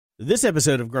This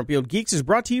episode of Grumpy Old Geeks is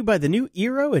brought to you by the new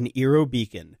Eero and Eero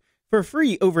Beacon. For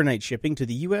free overnight shipping to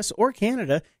the U.S. or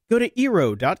Canada, go to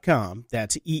Eero.com.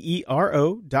 That's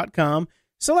EERO.com.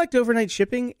 Select overnight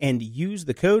shipping and use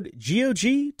the code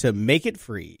GOG to make it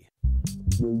free.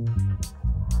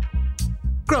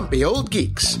 Grumpy Old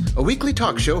Geeks, a weekly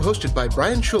talk show hosted by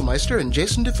Brian Schulmeister and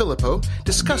Jason DeFilippo,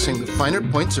 discussing the finer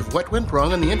points of what went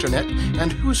wrong on the internet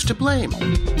and who's to blame.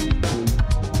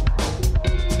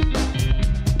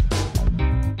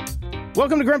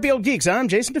 Welcome to Grumpy Old Geeks. I'm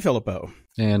Jason DeFilippo.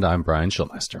 And I'm Brian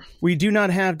Schulmeister. We do not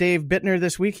have Dave Bittner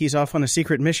this week. He's off on a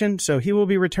secret mission, so he will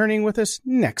be returning with us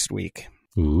next week.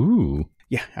 Ooh.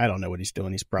 Yeah, I don't know what he's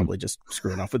doing. He's probably just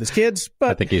screwing off with his kids.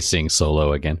 But I think he's seeing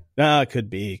Solo again. Could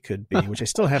be, which I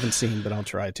still haven't seen, but I'll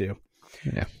try to.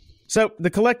 Yeah. So the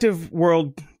collective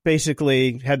world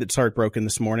basically had its heart broken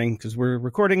this morning because we're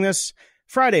recording this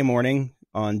Friday morning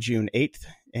on June 8th,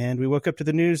 and we woke up to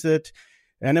the news that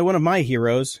I know one of my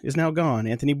heroes is now gone,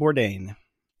 Anthony Bourdain.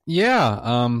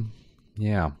 Yeah.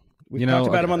 Yeah. We've talked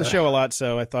about him on the show a lot,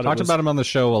 so I thought about him on the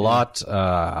show a lot.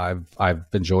 I've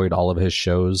enjoyed all of his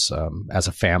shows as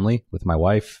a family with my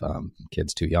wife.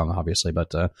 Kids too young, obviously,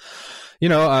 but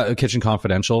Kitchen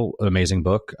Confidential, amazing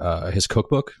book. His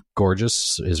cookbook,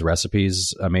 gorgeous. His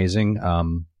recipes, amazing.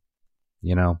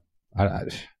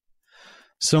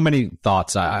 So many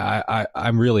thoughts.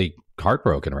 I'm really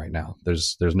heartbroken right now.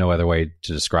 There's no other way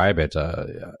to describe it.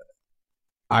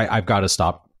 I've got to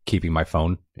stop keeping my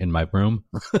phone in my room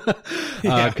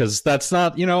because that's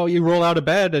not, you roll out of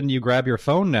bed and you grab your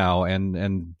phone now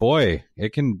and boy,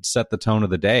 it can set the tone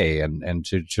of the day. And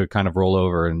to kind of roll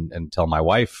over and tell my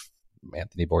wife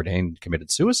Anthony Bourdain committed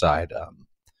suicide.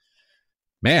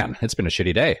 Man, it's been a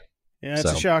shitty day. Yeah, it's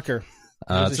a shocker.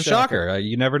 It's a shocker.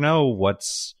 You never know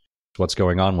what's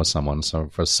going on with someone. So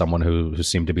for someone who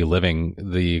seemed to be living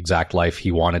the exact life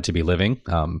he wanted to be living,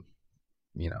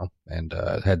 and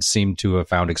had seemed to have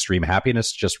found extreme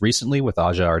happiness just recently with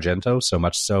Aja Argento, so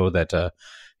much so that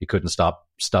he couldn't stop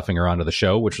stuffing her onto the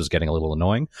show, which was getting a little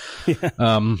annoying. Yeah.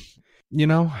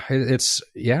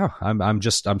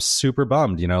 I'm super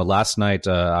bummed. Last night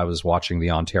I was watching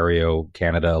the Ontario,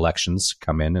 Canada elections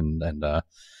come in and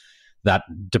that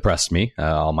depressed me.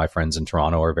 All my friends in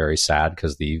Toronto are very sad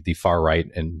because the far right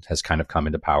has kind of come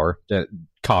into power.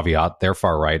 Caveat, their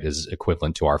far right is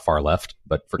equivalent to our far left,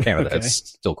 but for Canada, okay. It's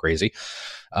still crazy.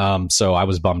 So I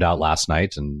was bummed out last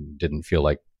night and didn't feel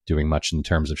like doing much in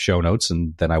terms of show notes.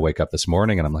 And then I wake up this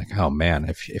morning and I'm like, oh man,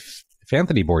 if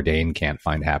Anthony Bourdain can't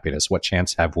find happiness, what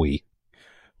chance have we?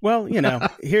 Well,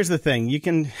 here's the thing.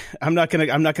 I'm not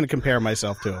gonna compare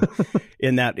myself to him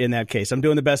in that case. I'm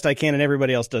doing the best I can, and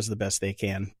everybody else does the best they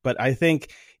can. But I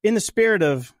think, in the spirit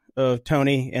of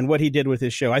Tony and what he did with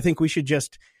his show, I think we should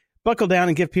just buckle down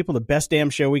and give people the best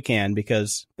damn show we can,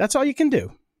 because that's all you can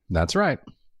do. That's right.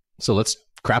 So let's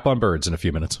crap on birds in a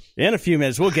few minutes. In a few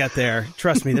minutes, we'll get there.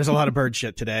 Trust me, there's a lot of bird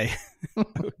shit today.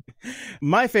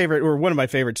 My favorite, or one of my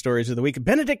favorite stories of the week,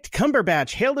 Benedict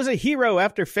Cumberbatch hailed as a hero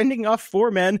after fending off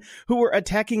 4 men who were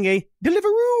attacking a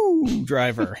Deliveroo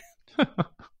driver.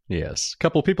 Yes. A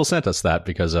couple of people sent us that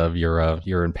because of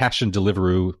your impassioned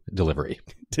Deliveroo delivery.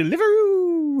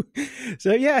 Deliveroo!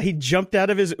 So yeah, he jumped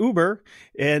out of his Uber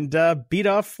and beat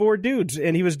off 4 dudes,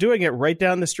 and he was doing it right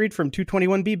down the street from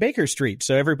 221B Baker Street.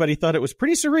 So everybody thought it was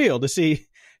pretty surreal to see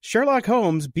Sherlock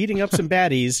Holmes beating up some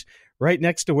baddies right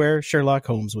next to where Sherlock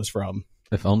Holmes was from.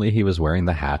 If only he was wearing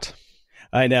the hat.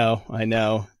 I know.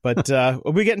 But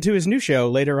we'll be getting to his new show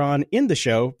later on in the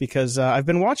show because I've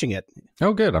been watching it.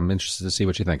 Oh, good. I'm interested to see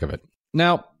what you think of it.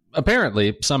 Now,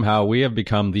 apparently, somehow, we have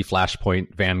become the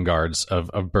Flashpoint vanguards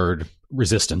of bird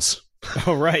resistance.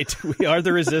 Oh, right. We are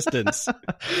the resistance.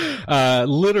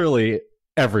 Literally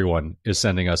everyone is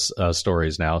sending us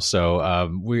stories now. So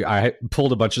I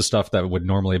pulled a bunch of stuff that would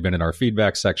normally have been in our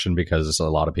feedback section because a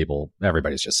lot of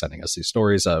everybody's just sending us these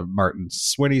stories. Martin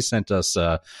Swinney sent us,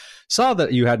 saw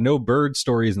that you had no bird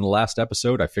stories in the last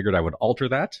episode. I figured I would alter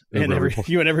that. And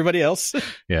you and everybody else.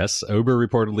 Yes. Uber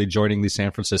reportedly joining the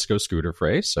San Francisco scooter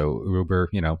fray. So Uber,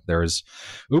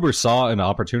 Uber saw an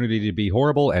opportunity to be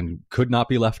horrible and could not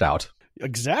be left out.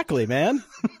 Exactly, man.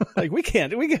 Like we got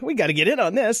to get in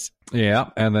on this. Yeah.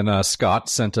 And then Scott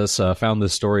sent us, found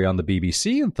this story on the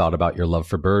BBC and thought about your love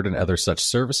for Bird and other such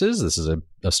services. This is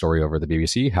a story over the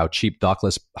BBC, how cheap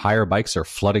dockless hire bikes are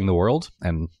flooding the world.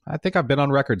 And I think I've been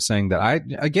on record saying that I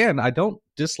don't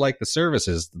dislike the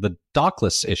services. The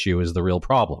dockless issue is the real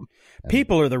problem.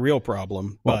 People are the real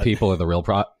problem. Well, people are the real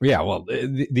problem. Yeah, well,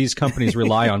 these companies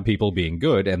rely on people being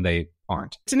good, and they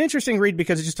aren't. It's an interesting read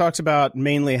because it just talks about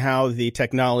mainly how the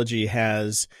technology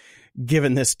has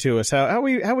given this to us, how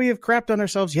we have crapped on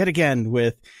ourselves yet again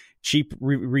with cheap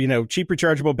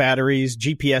rechargeable batteries,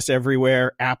 GPS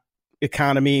everywhere, app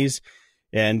economies,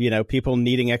 and, people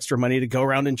needing extra money to go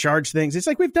around and charge things. It's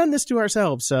like we've done this to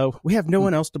ourselves, so we have no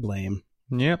one else to blame.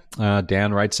 Yep.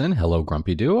 Dan writes in, hello,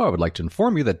 Grumpy Duo. I would like to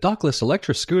inform you that dockless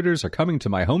electric scooters are coming to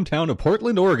my hometown of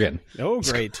Portland, Oregon. Oh,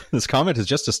 great. This comment is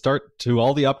just a start to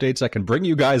all the updates I can bring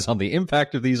you guys on the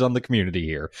impact of these on the community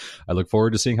here. I look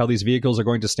forward to seeing how these vehicles are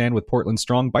going to stand with Portland's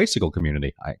strong bicycle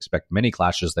community. I expect many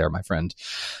clashes there, my friend.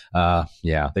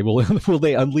 They will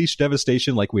they unleash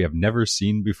devastation like we have never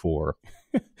seen before.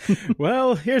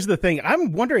 Well, here's the thing.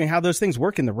 I'm wondering how those things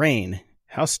work in the rain,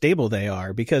 how stable they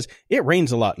are, because it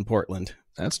rains a lot in Portland.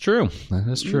 That's true. That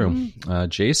is true.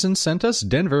 Jason sent us,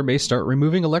 Denver may start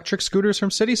removing electric scooters from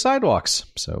city sidewalks.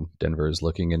 So Denver is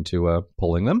looking into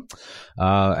pulling them.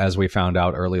 As we found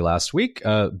out early last week,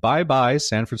 bye-bye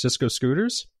San Francisco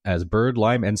scooters, as Bird,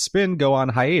 Lime, and Spin go on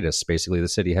hiatus. Basically, the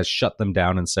city has shut them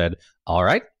down and said, all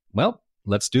right, well,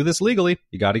 let's do this legally.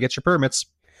 You got to get your permits.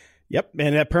 Yep,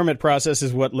 and that permit process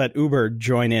is what let Uber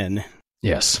join in.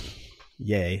 Yes.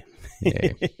 Yay.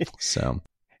 Yay. So.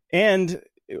 And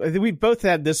we both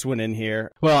had this one in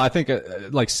here. Well, I think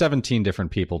like 17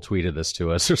 different people tweeted this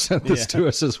to us or sent this to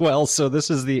us as well. So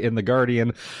this is in the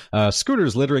Guardian.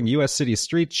 Scooters littering U.S. city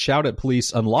streets. Shout at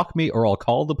police. Unlock me or I'll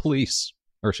call the police.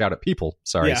 Or shout at people.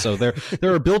 Sorry. Yeah. So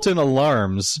there are built-in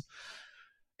alarms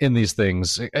in these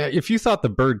things. If you thought the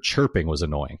bird chirping was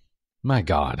annoying, my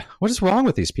God, what is wrong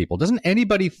with these people? Doesn't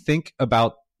anybody think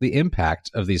about the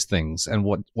impact of these things and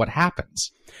what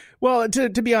happens? Well, to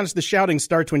be honest, the shouting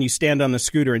starts when you stand on the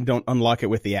scooter and don't unlock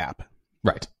it with the app.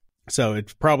 Right. So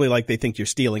it's probably like they think you're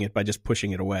stealing it by just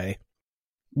pushing it away.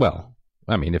 Well,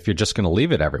 I mean, if you're just going to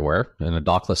leave it everywhere in a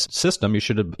dockless system, you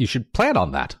should plan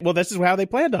on that. Well, this is how they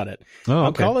planned on it. Oh, okay.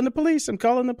 I'm calling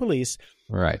the police.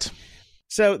 Right.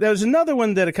 So there was another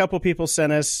one that a couple people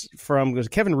sent us from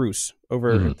Kevin Roos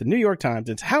over at the New York Times.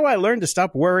 It's how I learned to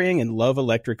stop worrying and love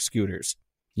electric scooters.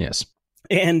 Yes.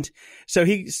 And so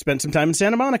he spent some time in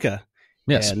Santa Monica.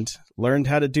 Yes. And learned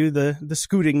how to do the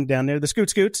scooting down there, the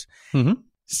scoots. Mm-hmm.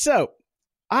 So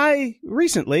I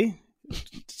recently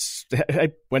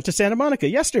I went to Santa Monica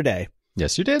yesterday.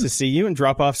 Yes, you did. To see you and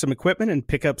drop off some equipment and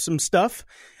pick up some stuff.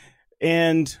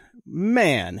 And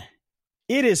man,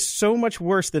 it is so much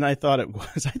worse than I thought it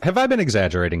was. Have I been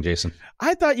exaggerating, Jason?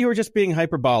 I thought you were just being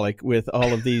hyperbolic with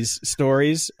all of these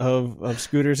stories of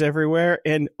scooters everywhere.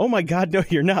 And oh my God, no,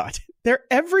 you're not. They're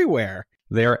everywhere.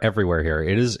 They are everywhere here.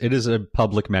 It is a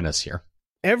public menace here.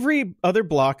 Every other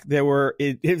block, there were,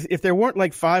 if there weren't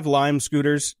like 5 Lime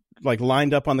scooters like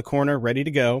lined up on the corner, ready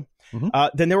to go,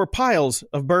 then there were piles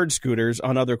of Bird scooters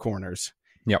on other corners.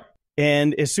 Yep.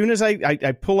 And as soon as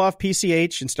I pull off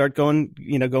PCH and start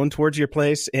going towards your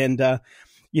place, and,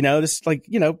 this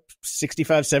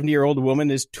 65, 70-year-old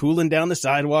woman is tooling down the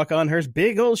sidewalk on her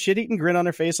big old shit-eating grin on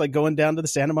her face, like going down to the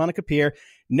Santa Monica Pier,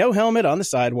 no helmet on the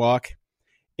sidewalk.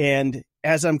 And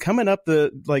as I'm coming up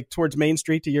towards Main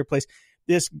Street to your place,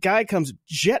 this guy comes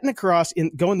jetting across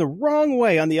going the wrong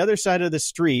way on the other side of the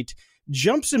street,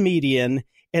 jumps a median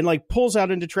and pulls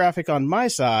out into traffic on my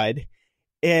side.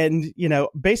 And,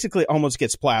 basically almost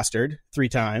gets plastered 3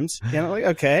 times.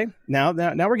 Okay, now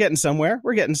we're getting somewhere.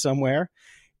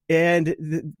 And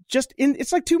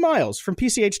it's like 2 miles from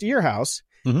PCH to your house.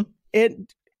 Mm-hmm. And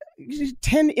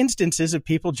 10 instances of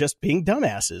people just being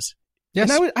dumbasses.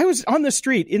 Yes. And I was on the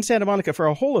street in Santa Monica for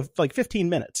a whole of 15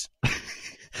 minutes.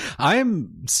 I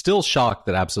am still shocked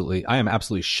I am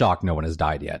absolutely shocked no one has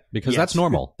died yet, because that's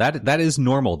normal. That is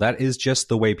normal. That is just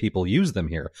the way people use them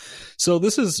here. So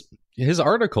this is his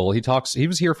article. He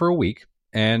was here for a week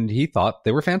and he thought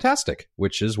they were fantastic,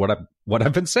 which is what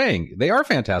I've been saying. They are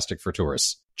fantastic for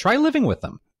tourists. Try living with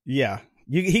them. Yeah.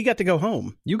 He got to go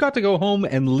home. You got to go home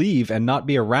and leave and not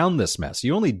be around this mess.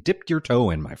 You only dipped your toe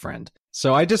in, my friend.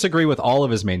 So I disagree with all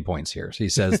of his main points here. He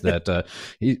says that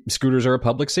scooters are a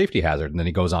public safety hazard, and then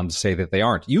he goes on to say that they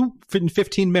aren't. You, in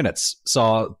 15 minutes,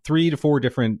 saw 3 to 4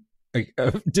 different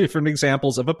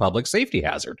examples of a public safety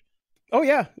hazard. Oh,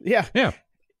 yeah.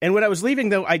 And when I was leaving,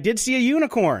 though, I did see a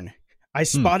unicorn. I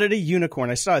spotted a unicorn.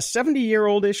 I saw a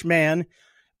 70-year-old-ish man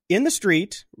in the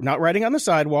street, not riding on the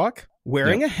sidewalk,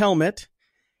 wearing a helmet,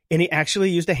 and he actually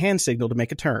used a hand signal to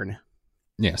make a turn.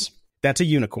 Yes. That's a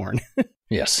unicorn.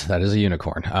 Yes, that is a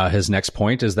unicorn. His next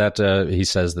point is that he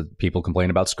says that people complain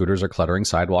about scooters are cluttering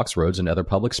sidewalks, roads, and other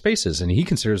public spaces, and he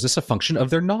considers this a function of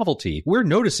their novelty. We're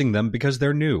noticing them because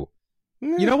they're new.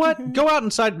 You know what? Go out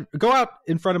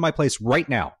in front of my place right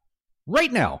now,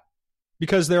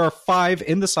 because there are 5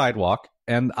 in the sidewalk,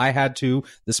 and I had to,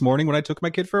 this morning when I took my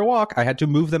kid for a walk, I had to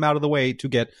move them out of the way to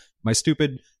get my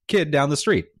stupid kid down the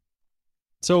street.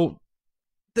 So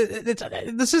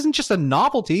This isn't just a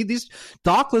novelty. These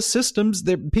dockless systems,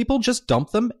 people just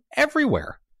dump them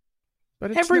everywhere.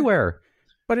 But it's everywhere.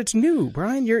 But it's new,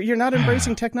 Brian. You're not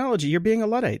embracing technology. You're being a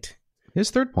Luddite.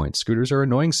 His third point: scooters are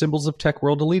annoying symbols of tech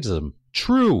world elitism.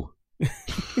 True.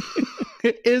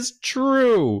 It is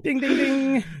true. Ding ding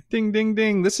ding. Ding ding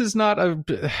ding. This is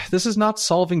not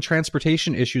solving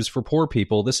transportation issues for poor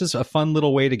people. This is a fun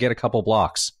little way to get a couple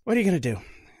blocks. What are you going to do?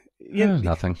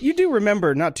 Nothing. You do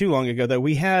remember not too long ago that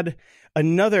we had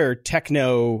another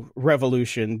techno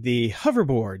revolution, the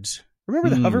hoverboards. Remember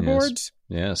the hoverboards?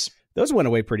 Yes. Those went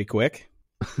away pretty quick.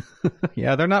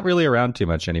 Yeah, they're not really around too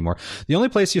much anymore. The only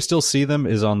place you still see them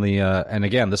is on the, and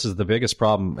again, this is the biggest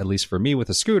problem, at least for me with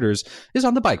the scooters, is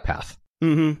on the bike path.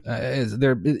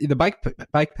 Mm-hmm. The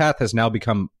bike path has now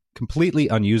become completely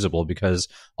unusable because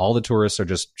all the tourists are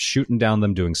just shooting down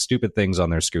them, doing stupid things on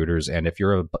their scooters. And if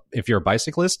you're a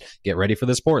bicyclist, get ready for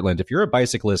this, Portland. If you're a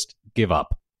bicyclist, give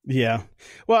up. Yeah.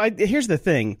 Well, here's the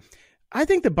thing. I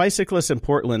think the bicyclists in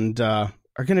Portland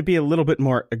are going to be a little bit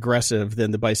more aggressive than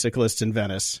the bicyclists in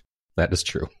Venice. That is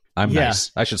true. I'm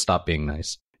nice. I should stop being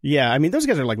nice. Yeah, I mean, those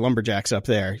guys are like lumberjacks up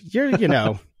there. You're a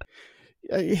little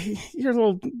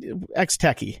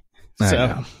ex-techie.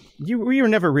 So you were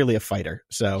never really a fighter.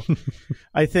 So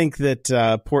I think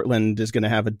that Portland is going to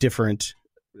have a different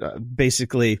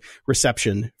basically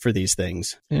reception for these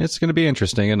things. It's going to be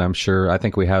interesting, and I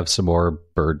think we have some more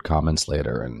bird comments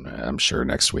later, and I'm sure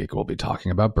next week we'll be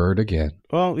talking about bird again.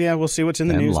 Well, yeah, we'll see what's in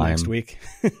the news next week.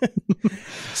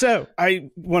 So I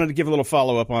wanted to give a little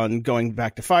follow-up on going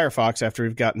back to Firefox after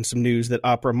we've gotten some news that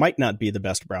Opera might not be the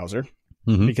best browser.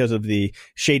 Mm-hmm. Because of the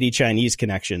shady Chinese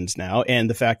connections now, and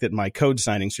the fact that my code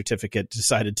signing certificate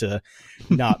decided to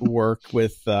not work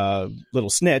with Little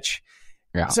Snitch.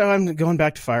 Yeah. So I'm going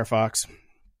back to Firefox.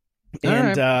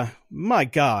 And my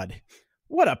God,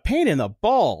 what a pain in the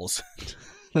balls.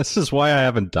 This is why I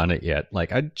haven't done it yet.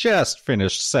 Like, I just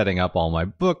finished setting up all my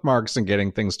bookmarks and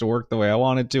getting things to work the way I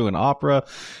wanted to in Opera.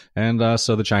 And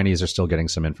so the Chinese are still getting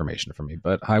some information from me.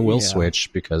 But I will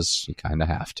switch because you kind of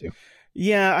have to.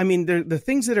 Yeah, I mean, the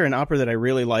things that are in Opera that I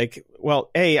really like,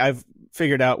 well, I've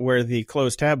figured out where the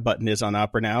close tab button is on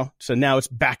Opera now. So now it's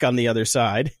back on the other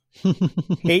side.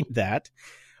 Hate that.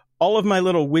 All of my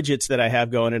little widgets that I have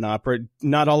going in Opera,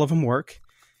 not all of them work.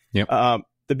 Yep.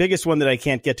 The biggest one that I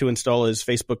can't get to install is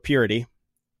Facebook Purity,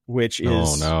 which is...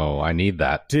 Oh, no, I need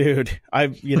that. Dude, I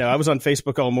was on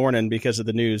Facebook all morning because of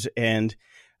the news, and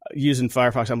using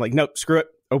Firefox, I'm like, nope, screw it.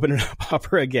 Open it up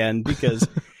Opera again because...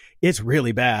 It's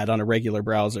really bad on a regular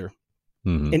browser.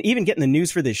 Mm-hmm. And even getting the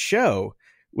news for this show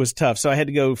was tough. So I had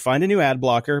to go find a new ad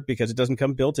blocker because it doesn't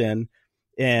come built in.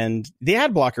 And the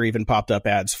ad blocker even popped up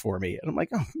ads for me. And I'm like,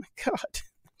 oh, my God.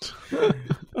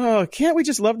 Oh, can't we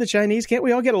just love the Chinese? Can't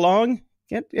we all get along?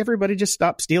 Can't everybody just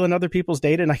stop stealing other people's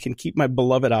data and I can keep my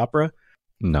beloved Opera?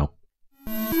 No.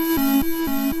 In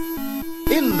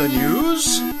the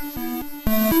news...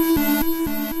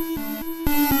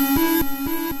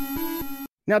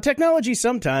 Now, technology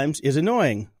sometimes is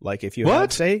annoying, like if you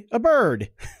had, say, a bird.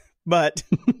 But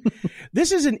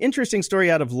this is an interesting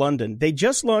story out of London. They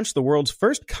just launched the world's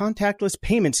first contactless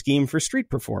payment scheme for street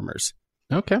performers.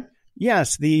 Okay.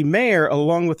 Yes, the mayor,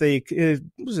 along with a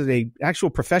actual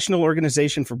professional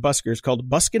organization for buskers called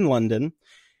Busk in London,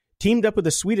 teamed up with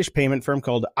a Swedish payment firm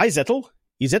called Izettle.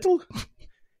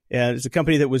 It's a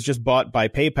company that was just bought by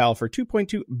PayPal for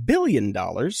 $2.2 billion.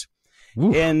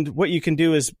 Oof. And what you can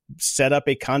do is set up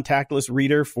a contactless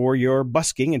reader for your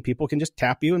busking, and people can just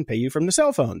tap you and pay you from the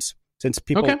cell phones, since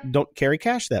people don't carry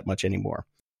cash that much anymore.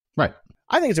 Right.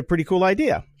 I think it's a pretty cool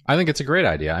idea. I think it's a great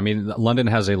idea. I mean, London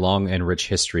has a long and rich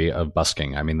history of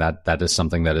busking. I mean, that is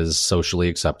something that is socially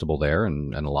acceptable there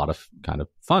and a lot of kind of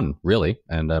fun, really,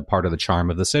 and part of the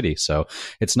charm of the city. So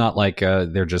it's not like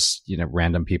they're just,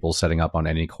 random people setting up on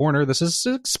any corner. This is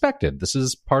expected. This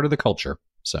is part of the culture.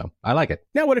 So I like it.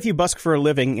 Now, what if you busk for a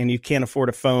living and you can't afford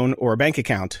a phone or a bank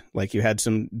account? Like you had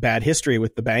some bad history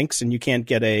with the banks and you can't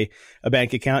get a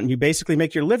bank account, and you basically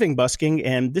make your living busking.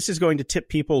 And this is going to tip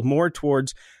people more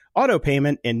towards auto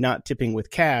payment and not tipping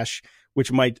with cash,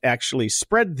 which might actually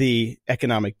spread the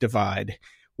economic divide.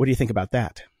 What do you think about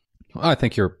that? Well, I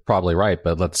think you're probably right,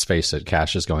 but let's face it,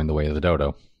 cash is going the way of the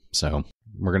dodo. So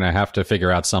we're going to have to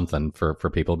figure out something for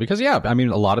people because, I mean,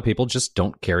 a lot of people just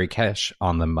don't carry cash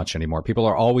on them much anymore. People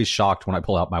are always shocked when I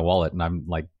pull out my wallet and I'm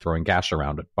like throwing cash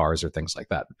around at bars or things like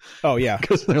that. Oh, yeah.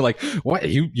 Because they're like, what?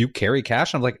 You carry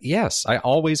cash? I'm like, yes, I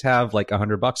always have like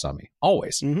 $100 on me.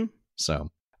 Always. Mm-hmm. So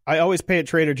I always pay at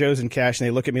Trader Joe's in cash and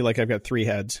they look at me like I've got 3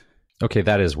 heads. Okay,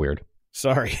 that is weird.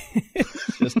 Sorry.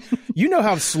 Just, you know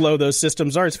how slow those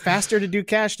systems are. It's faster to do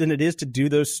cash than it is to do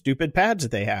those stupid pads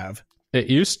that they have. It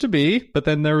used to be, but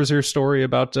then there was your story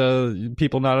about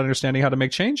people not understanding how to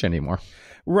make change anymore.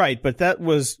 Right, but that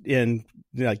was in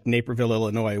like Naperville,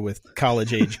 Illinois, with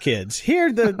college-age kids.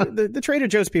 Here, the Trader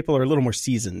Joe's people are a little more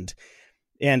seasoned,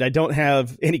 and I don't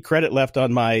have any credit left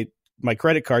on my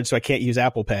credit card, so I can't use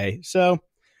Apple Pay. So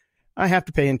I have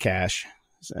to pay in cash.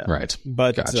 So, right,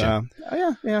 but gotcha.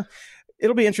 Yeah.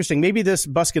 It'll be interesting. Maybe this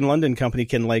Buskin' London company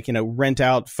can rent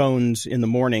out phones in the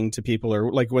morning to people,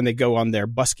 or like when they go on their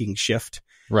busking shift.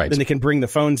 Right. Then they can bring the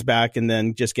phones back and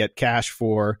then just get cash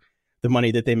for the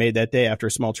money that they made that day after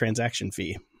a small transaction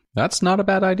fee. That's not a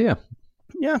bad idea.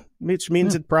 Yeah, which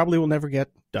means it probably will never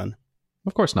get done.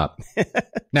 Of course not.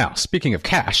 Now, speaking of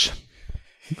cash,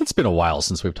 it's been a while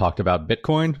since we've talked about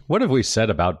Bitcoin. What have we said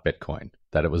about Bitcoin?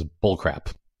 That it was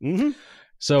bullcrap. Mm-hmm.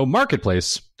 So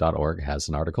marketplace.org has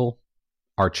an article.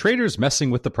 Are traders messing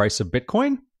with the price of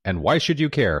Bitcoin? And why should you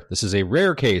care? This is a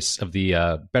rare case of the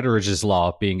Betteridge's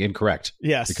Law being incorrect.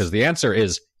 Yes. Because the answer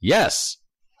is yes.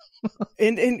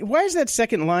 And why is that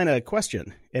second line a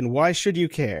question? And why should you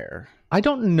care? I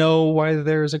don't know why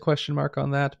there's a question mark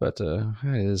on that, but it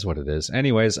is what it is.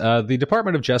 Anyways, the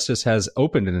Department of Justice has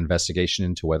opened an investigation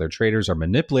into whether traders are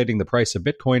manipulating the price of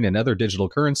Bitcoin and other digital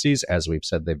currencies, as we've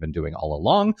said they've been doing all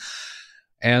along.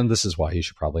 And this is why you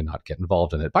should probably not get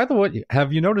involved in it. By the way,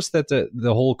 have you noticed that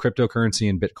the whole cryptocurrency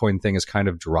and Bitcoin thing has kind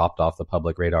of dropped off the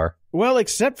public radar? Well,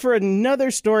 except for another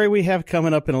story we have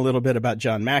coming up in a little bit about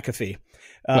John McAfee.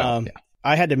 Yeah.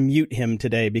 I had to mute him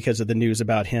today because of the news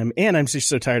about him, and I'm just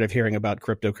so tired of hearing about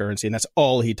cryptocurrency, and that's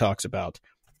all he talks about.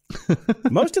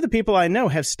 Most of the people I know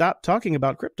have stopped talking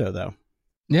about crypto, though.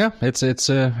 Yeah,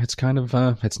 it's kind of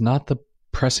it's not the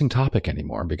pressing topic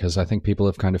anymore because I think people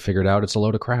have kind of figured out it's a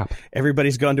load of crap.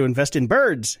 Everybody's gone to invest in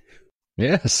birds.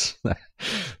 Yes,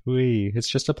 it's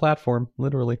just a platform,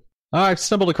 literally. I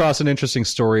stumbled across an interesting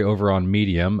story over on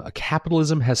Medium.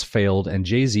 Capitalism has failed, and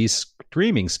Jay-Z's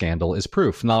streaming scandal is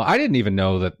proof. Now, I didn't even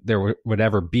know that there would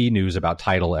ever be news about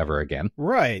Tidal ever again.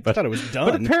 Right. I thought it was done.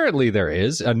 But apparently there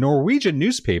is. A Norwegian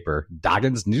newspaper,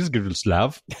 Dagens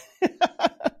Nyhetsbrev.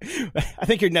 I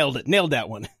think you nailed that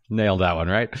one. Nailed that one,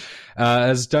 right?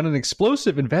 Has done an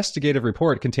explosive investigative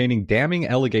report containing damning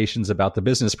allegations about the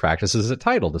business practices at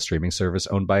Tidal, the streaming service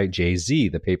owned by Jay-Z.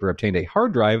 The paper obtained a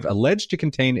hard drive alleged to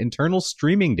contain internal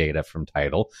streaming data from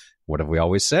Tidal. What have we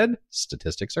always said?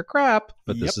 Statistics are crap,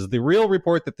 but This is the real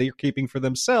report that they're keeping for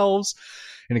themselves.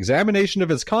 An examination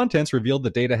of its contents revealed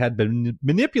the data had been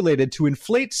manipulated to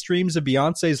inflate streams of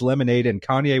Beyonce's Lemonade and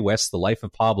Kanye West's The Life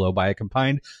of Pablo by a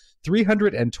combined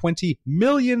 320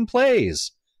 million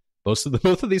plays. Both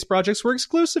of these projects were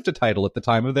exclusive to Tidal at the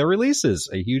time of their releases,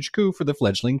 a huge coup for the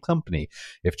fledgling company.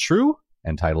 If true,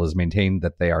 and Tidal has maintained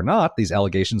that they are not, these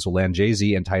allegations will land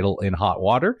Jay-Z and Tidal in hot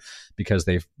water because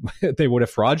they would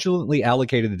have fraudulently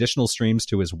allocated additional streams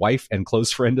to his wife and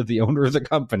close friend of the owner of the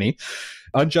company,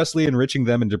 unjustly enriching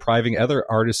them and depriving other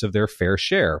artists of their fair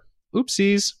share.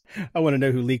 Oopsies. I want to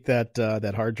know who leaked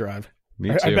that hard drive. Me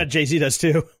too. I bet Jay-Z does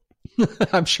too.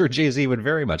 I'm sure Jay-Z would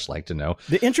very much like to know.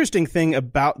 The interesting thing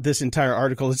about this entire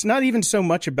article, it's not even so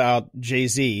much about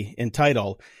Jay-Z and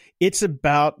Tidal. It's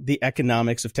about the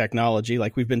economics of technology,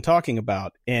 like we've been talking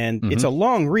about. And It's a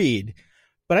long read,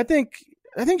 but I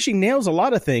think she nails a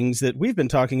lot of things that we've been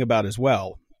talking about as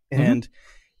well. And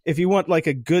if you want like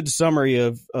a good summary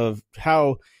of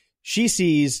how she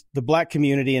sees the black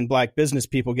community and black business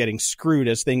people getting screwed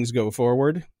as things go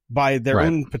forward by their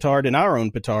own petard and our own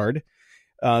petard,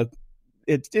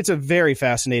 it's a very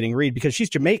fascinating read because she's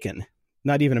Jamaican,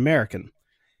 not even American.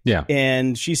 Yeah.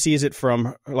 And she sees it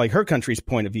from like her country's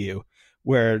point of view,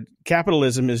 where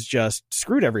capitalism has just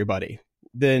screwed everybody.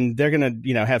 Then they're going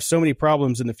to, have so many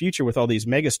problems in the future with all these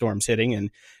megastorms hitting,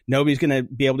 and nobody's going to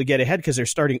be able to get ahead because they're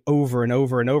starting over and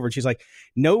over and over. And she's like,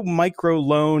 no micro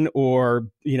loan or,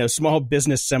 small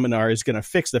business seminar is going to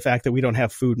fix the fact that we don't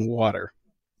have food and water.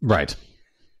 Right.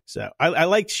 So I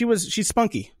like she's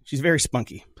spunky. She's very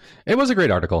spunky. It was a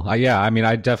great article. I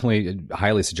definitely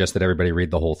highly suggest that everybody read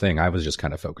the whole thing. I was just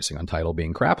kind of focusing on Tidal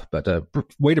being crap, but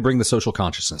way to bring the social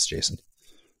consciousness, Jason.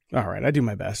 All right. I do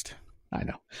my best. I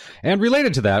know. And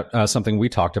related to that, something we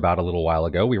talked about a little while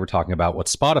ago, we were talking about what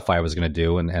Spotify was going to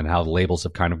do and how the labels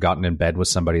have kind of gotten in bed with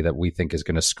somebody that we think is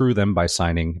going to screw them by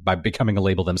becoming a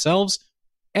label themselves.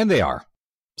 And they are.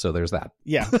 So there's that.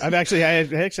 Yeah, I actually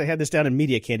had this down in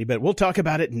Media Candy, but we'll talk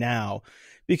about it now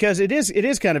because it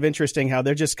is kind of interesting how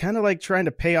they're just kind of like trying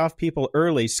to pay off people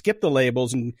early, skip the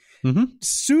labels, and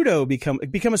pseudo become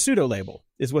a pseudo label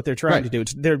is what they're trying to do.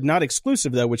 They're not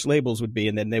exclusive though, which labels would be,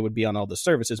 and then they would be on all the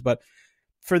services. But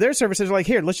for their services, they're like,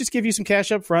 here, let's just give you some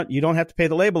cash up front. You don't have to pay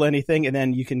the label anything, and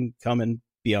then you can come and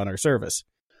be on our service.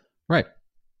 Right,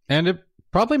 and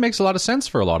probably makes a lot of sense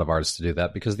for a lot of artists to do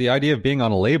that, because the idea of being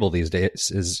on a label these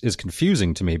days is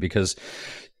confusing to me, because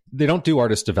they don't do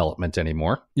artist development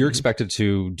anymore. You're expected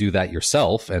to do that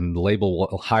yourself, and the label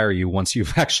will hire you once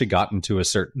you've actually gotten to a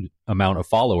certain amount of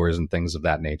followers and things of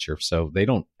that nature. So they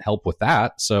don't help with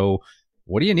that. So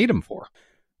what do you need them for?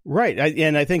 Right.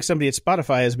 And I think somebody at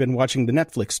Spotify has been watching the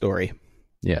Netflix story.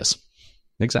 Yes,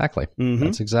 exactly.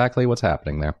 That's exactly what's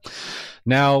happening there.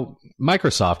 Now,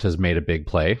 Microsoft has made a big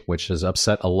play, which has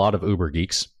upset a lot of Uber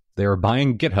geeks. They are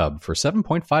buying GitHub for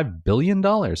 $7.5 billion.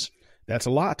 That's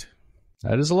a lot.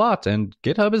 That is a lot, and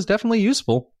GitHub is definitely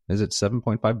useful. Is it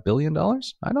 $7.5 billion?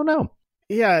 I don't know.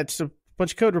 Yeah, it's a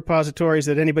bunch of code repositories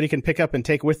that anybody can pick up and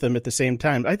take with them at the same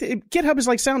time. GitHub is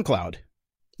like SoundCloud.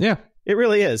 Yeah. It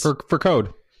really is. For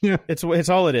code. Yeah. It's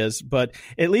all it is. But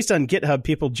at least on GitHub,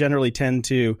 people generally tend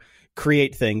to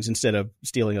create things instead of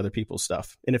stealing other people's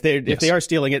stuff. And if they are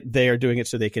stealing it, they are doing it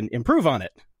so they can improve on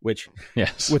it, which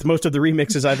with most of the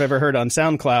remixes I've ever heard on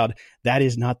SoundCloud, that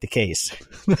is not the case.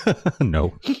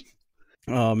 No.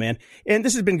 Oh, man. And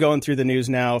this has been going through the news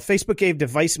now. Facebook gave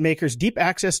device makers deep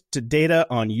access to data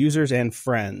on users and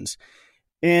friends.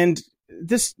 And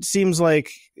this seems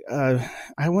like, I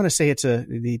want to say it's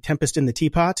the tempest in the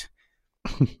teapot,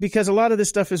 because a lot of this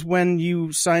stuff is when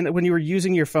you were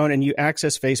using your phone and you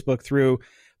access Facebook through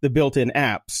the built-in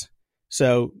apps.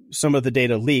 So some of the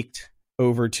data leaked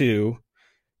over to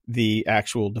the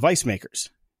actual device makers.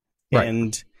 Right.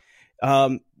 And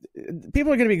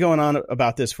people are going to be going on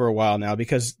about this for a while now,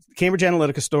 because Cambridge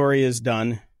Analytica story is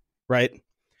done, right?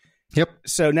 Yep.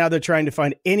 So now they're trying to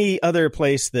find any other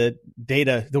place that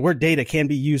the word data can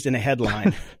be used in a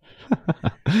headline.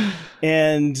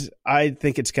 And I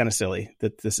think it's kind of silly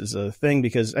that this is a thing,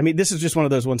 because, I mean, this is just one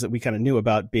of those ones that we kind of knew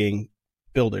about being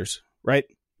builders, right?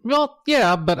 Well,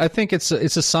 yeah, but I think it's a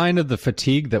sign of the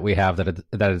fatigue that we have, that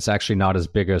it's actually not as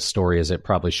big a story as it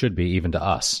probably should be, even to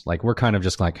us. Like, we're kind of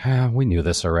just like, we knew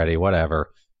this already,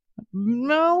 whatever.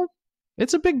 No,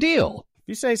 it's a big deal. If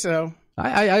you say so.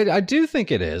 I do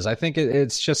think it is. I think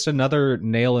it's just another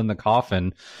nail in the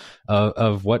coffin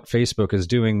of what Facebook is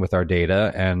doing with our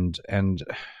data, and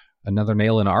another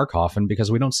nail in our coffin,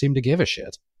 because we don't seem to give a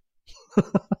shit.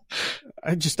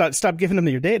 I just thought, stop giving them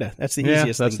your data. That's the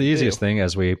easiest thing. That's the easiest thing,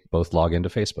 as we both log into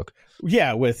Facebook.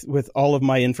 Yeah, with all of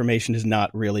my information is not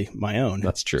really my own.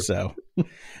 That's true. So,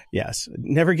 yes,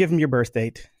 never give them your birth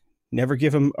date. Never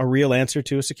give them a real answer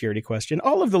to a security question.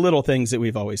 All of the little things that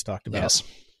we've always talked about. Yes.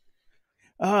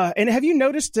 And have you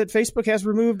noticed that Facebook has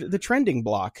removed the trending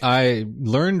block? I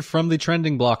learned from the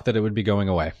trending block that it would be going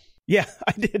away. Yeah,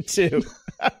 I did too.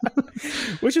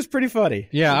 Which is pretty funny.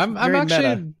 Yeah, I'm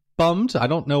actually bummed. I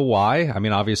don't know why. I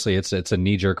mean, obviously it's a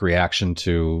knee-jerk reaction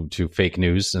to fake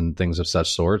news and things of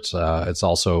such sorts. It's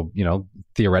also,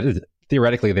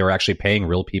 theoretically they were actually paying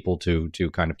real people to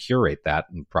kind of curate that,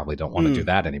 and probably don't want to do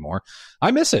that anymore. I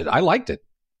miss it. I liked it.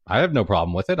 I have no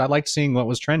problem with it. I liked seeing what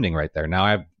was trending right there. Now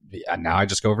I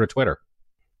just go over to Twitter.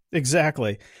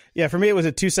 Exactly. Yeah, for me, it was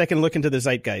a 2-second look into the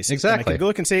zeitgeist. Exactly. And I could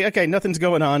look and say, okay, nothing's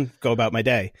going on, go about my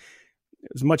day. It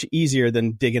was much easier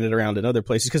than digging it around in other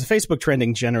places, because Facebook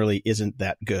trending generally isn't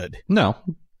that good. No.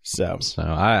 So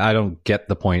I don't get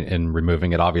the point in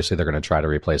removing it. Obviously, they're going to try to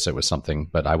replace it with something,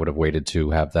 but I would have waited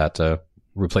to have that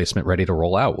replacement ready to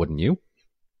roll out, wouldn't you?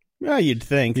 Yeah, you'd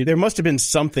think. There must have been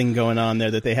something going on there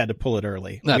that they had to pull it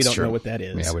early. That's we don't true. know what that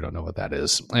is. Yeah, we don't know what that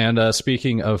is. And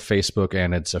speaking of Facebook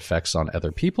and its effects on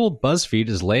other people, BuzzFeed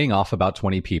is laying off about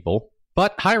 20 people,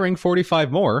 but hiring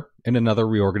 45 more in another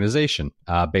reorganization.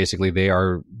 Basically, they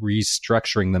are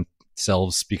restructuring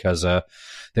themselves because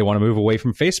they want to move away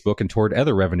from Facebook and toward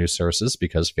other revenue sources,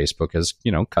 because Facebook has,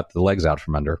 cut the legs out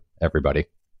from under everybody.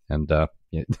 And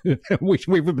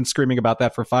we've been screaming about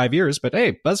that for 5 years, but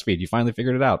hey, BuzzFeed, you finally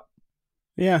figured it out.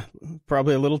 Yeah,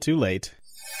 probably a little too late.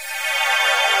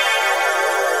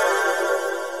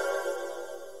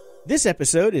 This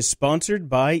episode is sponsored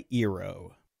by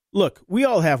Eero. Look, we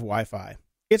all have Wi-Fi.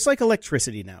 It's like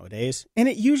electricity nowadays, and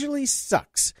it usually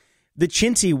sucks. The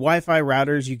chintzy Wi-Fi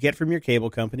routers you get from your cable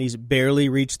companies barely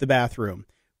reach the bathroom,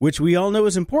 which we all know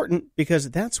is important because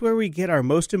that's where we get our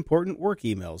most important work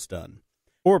emails done.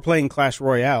 Or playing Clash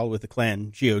Royale with the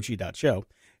clan GOG.show,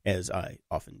 as I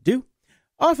often do.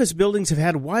 Office buildings have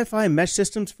had Wi-Fi mesh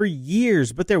systems for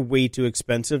years, but they're way too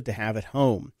expensive to have at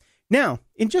home. Now,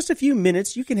 in just a few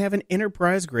minutes, you can have an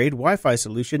enterprise-grade Wi-Fi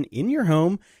solution in your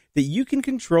home that you can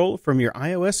control from your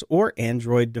iOS or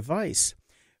Android device.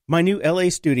 My new LA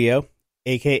studio,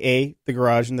 aka the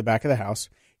garage in the back of the house,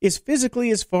 is physically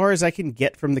as far as I can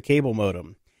get from the cable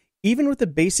modem. Even with the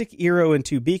basic Eero and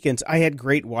 2 beacons, I had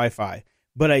great Wi-Fi,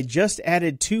 but I just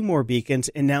added 2 more beacons,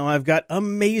 and now I've got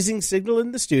amazing signal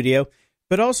in the studio,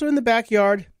 but also in the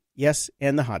backyard. Yes,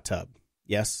 and the hot tub.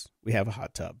 Yes, we have a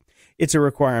hot tub. It's a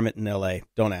requirement in LA.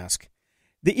 Don't ask.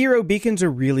 The Eero beacons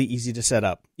are really easy to set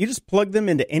up. You just plug them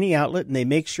into any outlet and they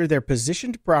make sure they're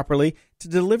positioned properly to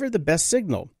deliver the best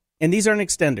signal. And these aren't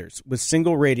extenders with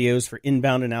single radios for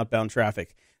inbound and outbound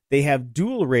traffic. They have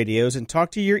dual radios and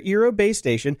talk to your Eero base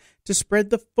station to spread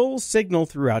the full signal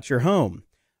throughout your home.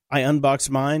 I unboxed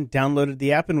mine, downloaded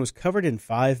the app, and was covered in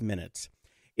 5 minutes.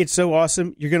 It's so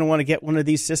awesome, you're going to want to get one of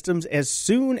these systems as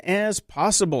soon as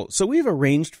possible. So we've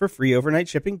arranged for free overnight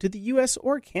shipping to the U.S.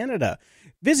 or Canada.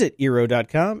 Visit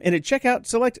Eero.com and at checkout,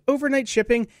 select overnight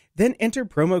shipping, then enter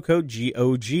promo code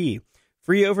GOG.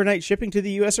 Free overnight shipping to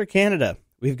the U.S. or Canada.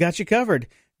 We've got you covered,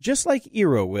 just like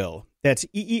Eero will. That's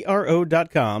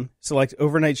EERO.com. Select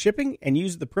overnight shipping and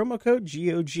use the promo code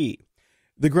GOG.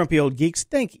 The Grumpy Old Geeks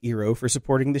thank Eero for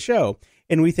supporting the show,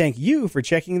 and we thank you for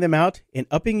checking them out and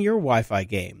upping your Wi-Fi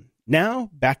game. Now,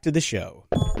 back to the show.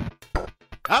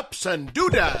 Ups and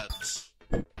doodads.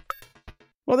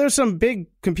 Well, there's some big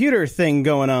computer thing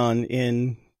going on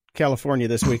in California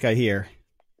this week, I hear.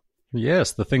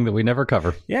 Yes, the thing that we never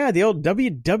cover. Yeah, the old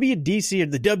WWDC, or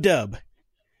the Dub-Dub.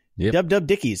 Yep. Dub-Dub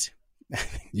Dickies.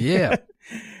 Yeah.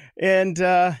 And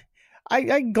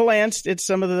I glanced at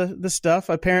some of the stuff.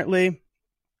 Apparently,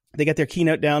 they got their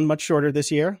keynote down much shorter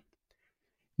this year.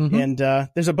 Mm-hmm. And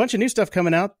there's a bunch of new stuff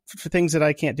coming out for things that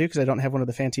I can't do because I don't have one of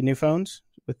the fancy new phones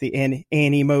with the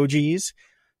emojis,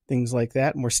 things like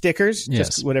that. More stickers, yes.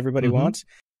 Just what everybody wants.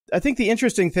 I think the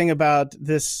interesting thing about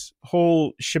this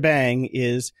whole shebang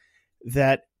is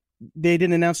that they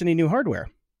didn't announce any new hardware.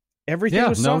 Everything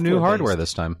was no software new hardware based.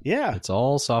 this time. Yeah. It's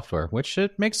all software, which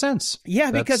it makes sense.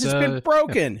 Yeah, because it's been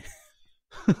broken.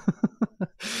 Yeah.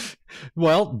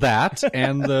 Well, that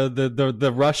and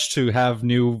the rush to have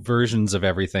new versions of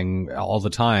everything all the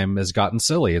time has gotten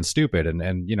silly and stupid.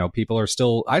 And you know, people are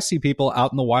still, I see people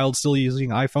out in the wild still using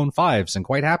iPhone 5s and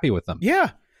quite happy with them. Yeah.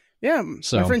 Yeah.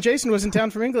 So, my friend Jason was in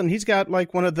town from England. He's got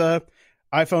like one of the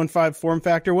iPhone 5 form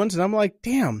factor ones. And I'm like,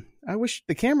 damn, I wish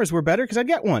the cameras were better because I'd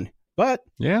get one. But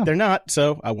they're not,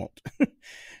 so I won't.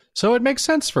 So it makes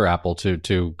sense for Apple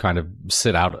to kind of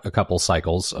sit out a couple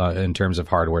cycles in terms of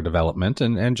hardware development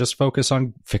and just focus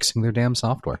on fixing their damn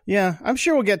software. Yeah, I'm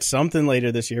sure we'll get something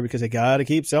later this year because they got to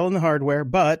keep selling the hardware.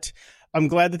 But I'm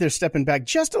glad that they're stepping back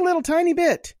just a little tiny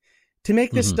bit to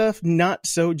make this stuff not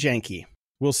so janky.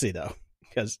 We'll see, though,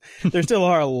 because there still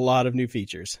are a lot of new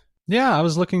features. Yeah, I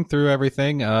was looking through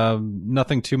everything.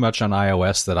 Nothing too much on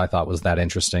iOS that I thought was that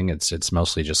interesting. It's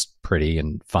mostly just pretty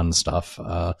and fun stuff.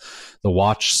 The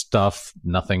watch stuff,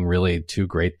 nothing really too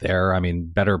great there. I mean,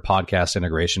 better podcast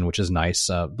integration, which is nice.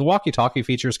 The walkie-talkie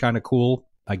feature is kind of cool,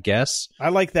 I guess. I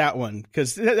like that one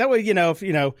because that way,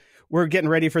 if we're getting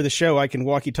ready for the show, I can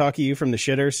walkie-talkie you from the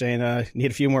shitter saying,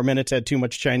 need a few more minutes, had too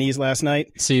much Chinese last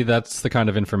night. See, that's the kind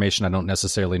of information I don't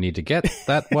necessarily need to get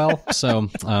that well. So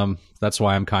that's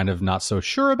why I'm kind of not so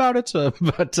sure about it.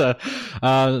 But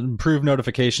improved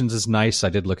notifications is nice. I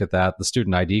did look at that. The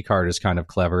student ID card is kind of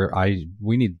clever.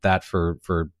 We need that for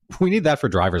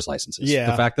driver's licenses. Yeah.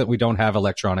 The fact that we don't have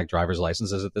electronic driver's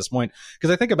licenses at this point,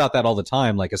 because I think about that all the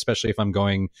time, like especially if I'm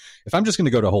just going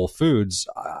to go to Whole Foods,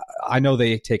 I know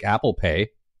they take Apple Pay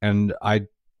and I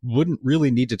wouldn't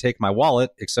really need to take my wallet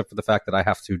except for the fact that I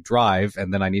have to drive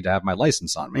and then I need to have my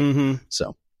license on me. Mm-hmm.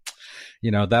 So,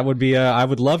 that would be, I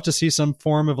would love to see some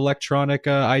form of electronic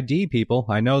ID, people.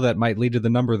 I know that might lead to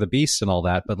the number of the beast and all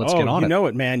that, but let's get on it. You know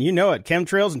it, man. You know it.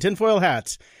 Chemtrails and tinfoil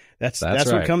hats. That's right.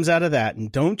 What comes out of that.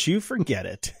 And don't you forget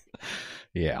it.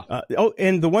 Yeah.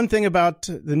 And the one thing about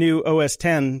the new OS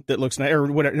 10 that looks nice, or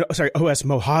whatever, OS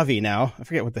Mojave now. I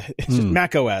forget it's just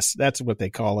Mac OS. That's what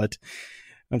they call it.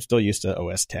 I'm still used to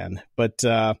OS 10. But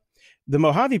the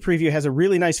Mojave preview has a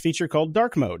really nice feature called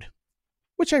Dark Mode,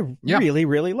 which I really,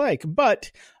 really like.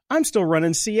 But I'm still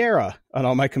running Sierra on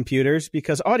all my computers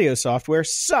because audio software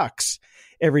sucks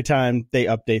every time they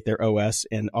update their OS,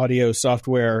 and audio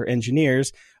software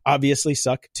engineers obviously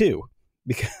suck too,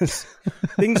 because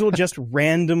things will just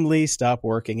randomly stop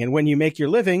working. And when you make your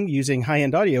living using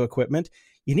high-end audio equipment,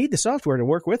 you need the software to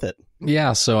work with it.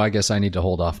 Yeah, so I guess I need to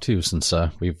hold off too, since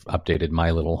we've updated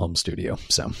my little home studio.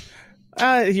 So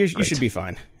you should be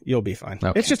fine. You'll be fine.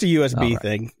 Okay. It's just a USB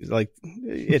thing. Like,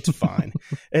 it's fine.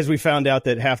 As we found out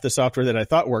that half the software that I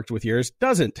thought worked with yours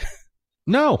doesn't.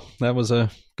 No, that was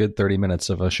a good 30 minutes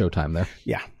of a showtime there.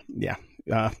 Yeah.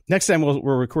 Next time we'll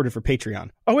record it for Patreon.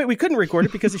 Oh, wait, we couldn't record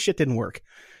it because the shit didn't work.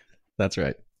 That's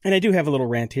right. And I do have a little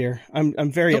rant here.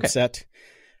 I'm very upset.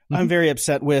 I'm very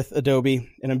upset with Adobe,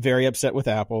 and I'm very upset with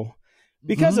Apple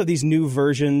because of these new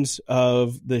versions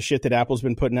of the shit that Apple's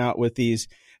been putting out with these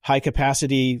high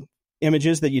capacity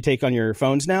images that you take on your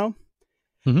phones now.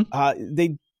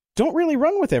 They don't really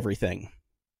run with everything,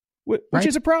 which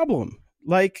is a problem.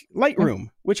 Like Lightroom,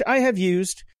 which I have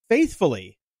used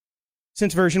faithfully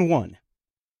since version 1.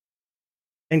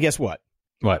 And guess what?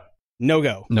 What? No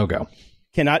go.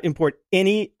 Cannot import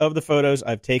any of the photos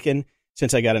I've taken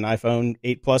since I got an iPhone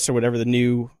 8 Plus or whatever the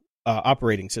new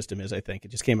operating system is, I think.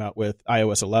 It just came out with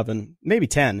iOS 11, maybe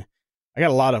 10. I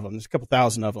got a lot of them. There's a couple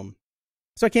thousand of them.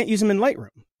 So I can't use them in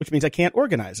Lightroom, which means I can't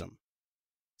organize them.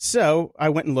 So I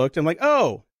went and looked and I'm like,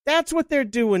 oh, that's what they're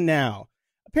doing now.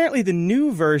 Apparently the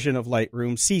new version of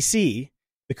Lightroom, CC,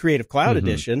 the Creative Cloud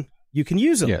Edition, you can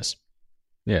use them. Yes.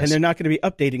 And they're not going to be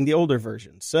updating the older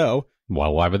version. So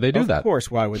well, why would they do that? Of course,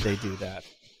 why would they do that?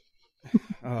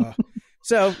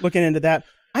 So looking into that,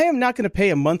 I am not going to pay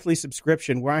a monthly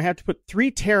subscription where I have to put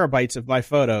 3 terabytes of my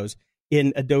photos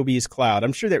in Adobe's cloud.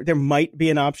 I'm sure there might be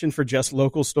an option for just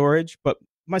local storage, but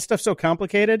my stuff's so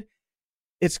complicated,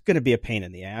 it's going to be a pain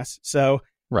in the ass. So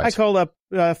I called up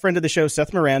a friend of the show,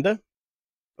 Seth Miranda,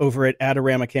 over at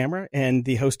Adorama Camera, and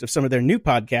the host of some of their new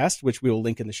podcasts, which we will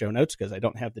link in the show notes because I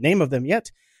don't have the name of them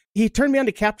yet. He turned me on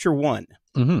to Capture One.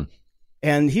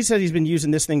 And he said he's been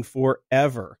using this thing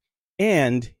forever,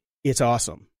 and it's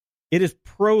awesome. It is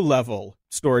pro-level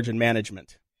storage and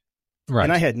management. Right.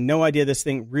 And I had no idea this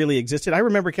thing really existed. I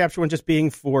remember Capture One just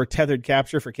being for tethered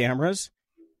capture for cameras.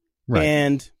 Right.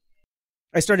 And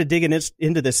I started digging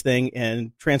into this thing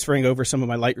and transferring over some of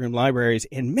my Lightroom libraries,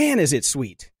 and man, is it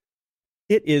sweet.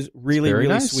 It is really, really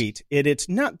nice. Sweet. It's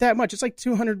not that much. It's like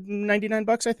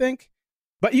 $299, I think.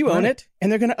 But you own it,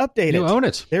 and they're going to update it. You own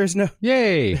it. There's no...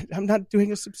 Yay. I'm not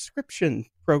doing a subscription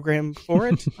program for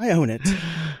it. I own it.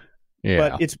 Yeah.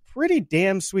 But it's pretty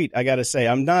damn sweet, I got to say.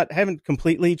 Haven't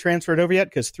completely transferred over yet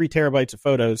because 3 terabytes of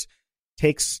photos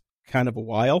takes kind of a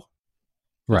while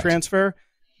to transfer.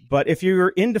 But if you're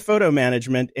into photo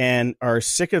management and are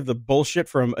sick of the bullshit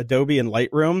from Adobe and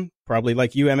Lightroom, probably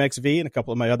like UMXV and a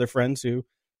couple of my other friends who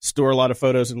store a lot of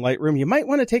photos in Lightroom, you might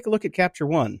want to take a look at Capture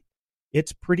One.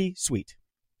 It's pretty sweet.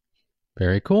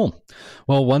 Very cool.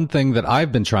 Well, one thing that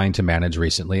I've been trying to manage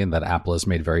recently and that Apple has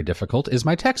made very difficult is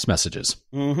my text messages.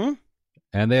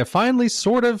 And they have finally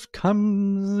sort of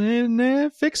come in,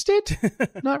 fixed it.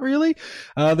 Not really.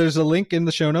 There's a link in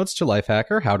the show notes to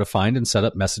Lifehacker, how to find and set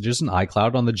up messages in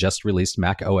iCloud on the just released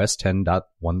Mac OS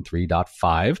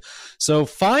 10.13.5. So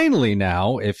finally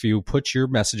now, if you put your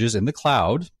messages in the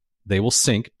cloud, they will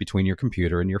sync between your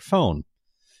computer and your phone.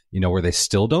 You know where they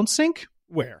still don't sync?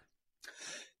 Where?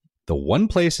 The one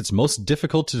place it's most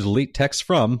difficult to delete text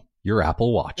from, your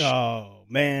Apple Watch. Oh,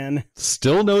 man.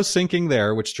 Still no syncing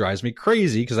there, which drives me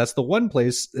crazy because that's the one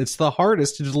place it's the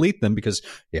hardest to delete them because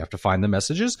you have to find the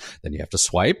messages, then you have to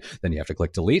swipe, then you have to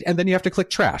click delete, and then you have to click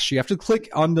trash. You have to click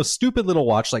on the stupid little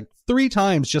watch like 3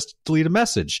 times just to delete a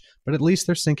message. But at least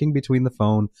they're syncing between the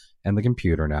phone and the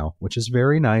computer now, which is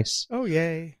very nice. Oh,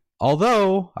 yay.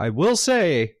 Although, I will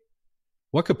say,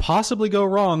 what could possibly go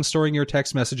wrong storing your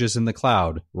text messages in the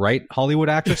cloud? Right, Hollywood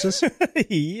actresses?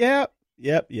 Yep.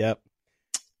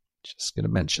 Just going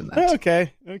to mention that.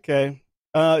 Okay.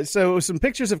 So some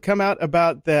pictures have come out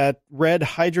about that red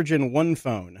Hydrogen One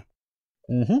phone.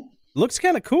 Looks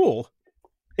kind of cool.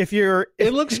 It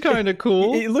looks kind of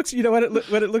cool. It looks, you know what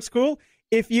it looks cool?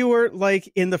 If you were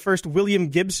like in the first William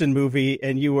Gibson movie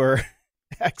and you were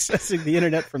accessing the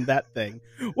internet from that thing.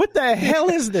 What the hell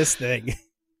is this thing?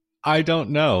 I don't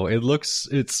know.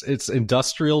 It's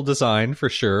industrial design for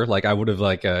sure. Like I would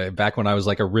have back when I was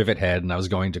like a rivet head and I was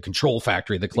going to Control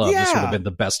Factory, the club. Yeah. This would have been the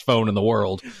best phone in the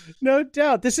world. No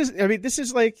doubt. This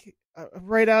is like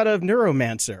right out of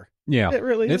Neuromancer. Yeah, it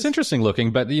really is. It's interesting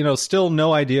looking, but still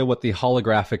no idea what the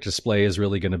holographic display is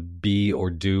really going to be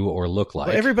or do or look like.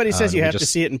 Well, everybody says you have to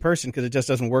see it in person because it just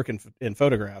doesn't work in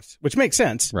photographs, which makes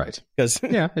sense, right? Because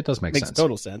it does make sense. Makes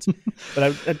total sense.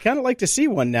 But I'd kind of like to see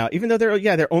one now, even though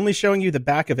they're only showing you the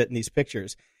back of it in these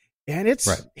pictures, and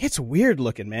it's weird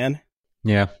looking, man.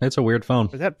 Yeah, it's a weird phone.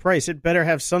 For that price, it better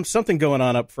have something going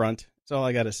on up front. That's all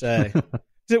I got to say.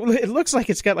 It looks like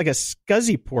it's got like a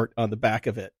SCSI port on the back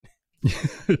of it.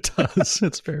 It does.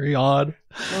 It's very odd.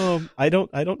 I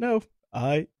don't know.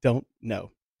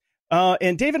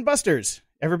 And Dave & Buster's.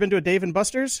 Ever been to a Dave &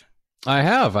 Buster's? I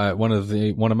have. One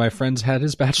of my friends had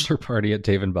his bachelor party at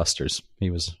Dave & Buster's. He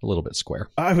was a little bit square.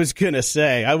 I was gonna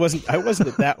say I wasn't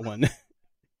at that one.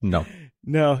 No.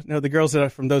 The girls that are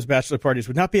from those bachelor parties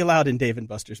would not be allowed in Dave &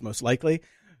 Buster's, most likely.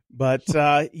 But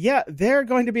they're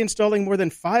going to be installing more than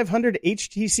 500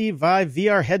 HTC Vive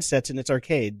VR headsets in its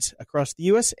arcades across the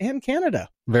U.S. and Canada.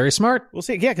 Very smart. We'll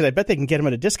see. Yeah, because I bet they can get them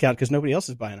at a discount because nobody else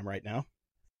is buying them right now.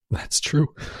 That's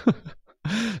true.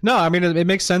 No, I mean, it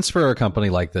makes sense for a company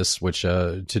like this, which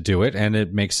to do it, and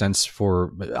it makes sense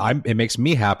it makes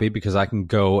me happy because I can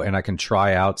go and I can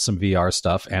try out some VR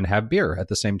stuff and have beer at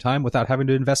the same time without having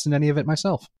to invest in any of it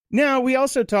myself. Now, we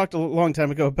also talked a long time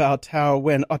ago about how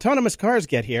when autonomous cars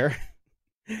get here,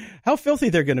 how filthy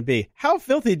they're going to be. How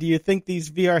filthy do you think these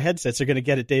VR headsets are going to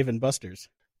get at Dave & Buster's?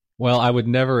 Well, I would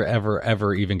never, ever,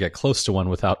 ever even get close to one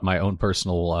without my own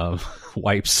personal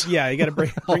wipes. Yeah, you got to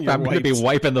bring your I'm going to be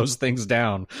wiping those things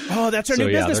down. Oh, that's our new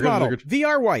business model.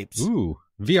 VR wipes. Ooh,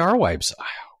 VR wipes.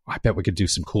 I bet we could do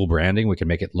some cool branding. We could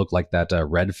make it look like that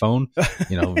Red phone,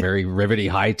 very rivety,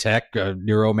 high tech,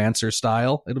 Neuromancer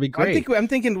style. It'll be great. I'm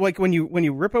thinking like when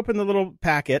you rip open the little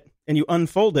packet and you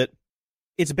unfold it,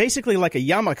 it's basically like a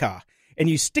yarmulke, and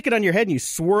you stick it on your head and you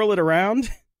swirl it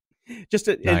around. Just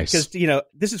because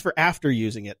this is for after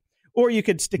using it, or you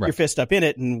could stick your fist up in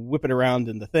it and whip it around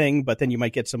in the thing, but then you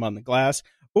might get some on the glass,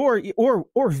 or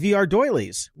VR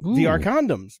doilies, VR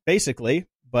condoms, basically.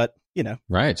 But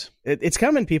right, it's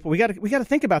coming, people. We got to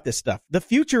think about this stuff. The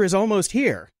future is almost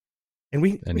here, and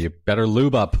you better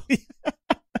lube up.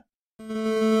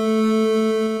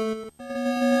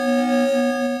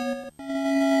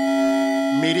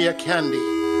 Media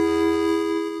Candy.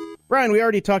 Brian, we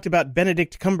already talked about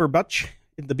Benedict Cumberbatch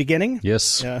at the beginning.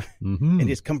 Yes. And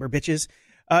his Cumberbitches.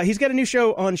 He's got a new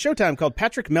show on Showtime called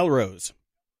Patrick Melrose.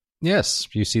 Yes,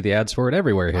 you see the ads for it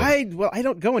everywhere here. I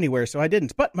don't go anywhere, so I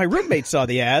didn't. But my roommate saw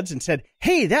the ads and said,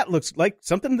 hey, that looks like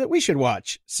something that we should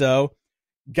watch. So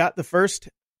got the first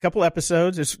couple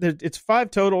episodes. It's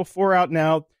 5 total, 4 out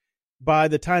now. By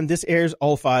the time this airs,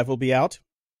 all 5 will be out.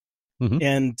 Mm-hmm.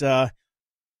 And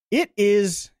it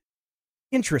is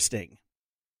interesting.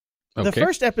 Okay. The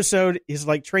first episode is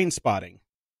like Train Spotting.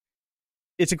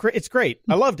 It's great.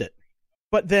 I loved it.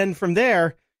 But then from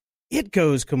there, it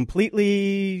goes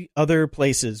completely other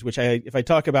places, which if I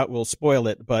talk about will spoil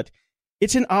it. But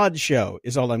it's an odd show,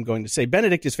 is all I'm going to say.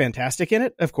 Benedict is fantastic in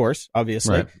it, of course,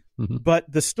 obviously. Right. Mm-hmm. But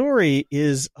the story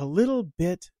is a little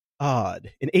bit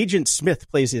odd. And Agent Smith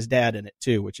plays his dad in it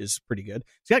too, which is pretty good.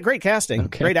 He's got great casting,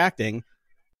 great acting,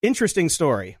 interesting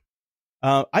story.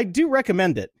 I do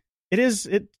recommend it. It's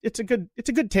a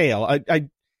good tale.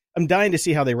 I'm dying to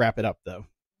see how they wrap it up, though,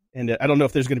 and I don't know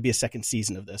if there's going to be a second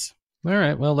season of this. All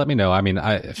right, well, let me know. I mean,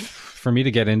 for me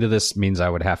to get into this means I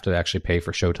would have to actually pay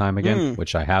for Showtime again,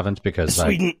 which I haven't because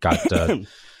Sweden. I got.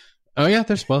 Oh yeah,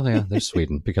 there's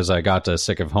Sweden because I got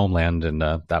sick of Homeland and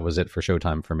that was it for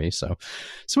Showtime for me. So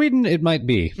Sweden, it might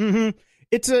be. Mm-hmm.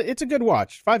 It's a good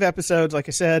watch. 5 episodes, like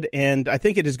I said, and I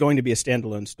think it is going to be a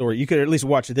standalone story. You could at least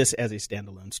watch this as a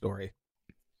standalone story.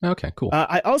 Okay, cool.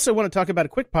 I also want to talk about a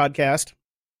quick podcast.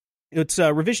 It's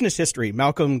Revisionist History,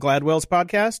 Malcolm Gladwell's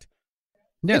podcast.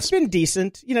 Yes. It's been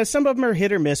decent. Some of them are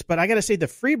hit or miss, but I got to say the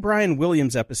Free Brian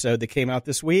Williams episode that came out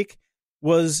this week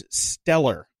was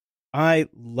stellar. I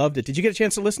loved it. Did you get a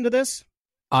chance to listen to this?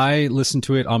 I listened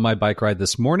to it on my bike ride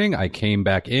this morning. I came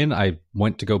back in. I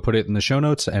went to go put it in the show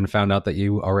notes and found out that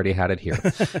you already had it here.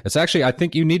 It's actually, I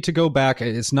think you need to go back.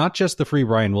 It's not just the Free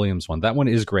Brian Williams one. That one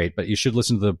is great, but you should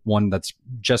listen to the one that's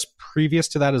just previous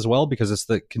to that as well, because it's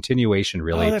the continuation,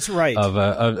 really. Oh, that's right. Of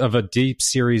a deep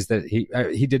series that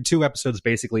he did 2 episodes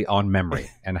basically on memory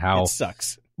and how it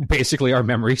sucks. Basically, our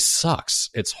memory sucks.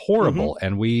 It's horrible,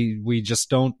 and we just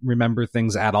don't remember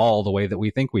things at all the way that we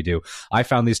think we do. I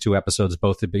found these 2 episodes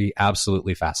both to be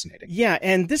absolutely fascinating. Yeah,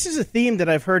 and this is a theme that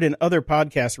I've heard in other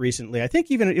podcasts recently. I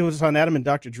think even it was on Adam and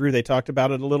Dr. Drew. They talked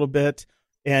about it a little bit,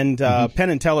 and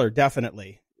Penn and Teller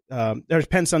definitely. There's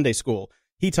Penn Sunday School.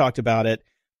 He talked about it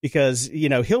because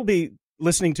he'll be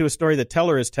listening to a story that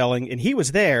Teller is telling, and he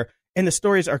was there, and the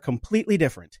stories are completely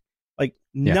different. Like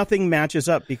nothing matches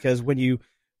up because when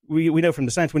we know from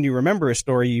the science, when you remember a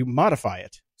story, you modify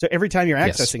it. So every time you're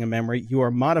accessing a memory, you are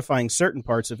modifying certain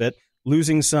parts of it,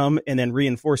 losing some, and then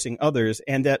reinforcing others.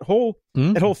 And that whole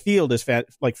field is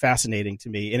fascinating to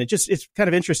me. And it's kind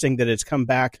of interesting that it's come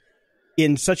back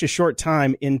in such a short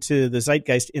time into the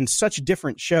zeitgeist in such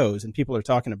different shows, and people are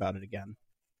talking about it again.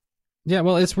 Yeah,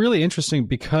 well, it's really interesting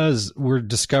because we're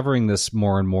discovering this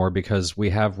more and more because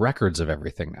we have records of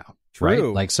everything now. True. Right?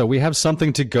 Like, so we have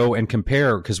something to go and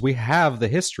compare because we have the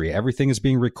history. Everything is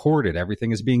being recorded.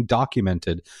 Everything is being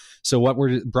documented. So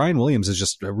Brian Williams is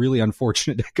just a really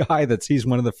unfortunate guy he's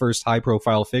one of the first high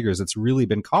profile figures that's really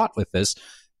been caught with this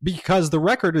because the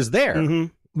record is there. Mm-hmm.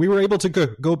 We were able to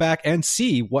go back and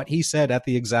see what he said at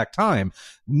the exact time.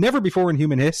 Never before in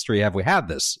human history have we had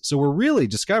this. So we're really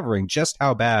discovering just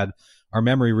how bad our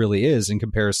memory really is in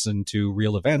comparison to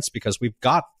real events because we've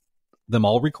got them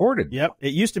all recorded. Yep.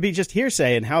 It used to be just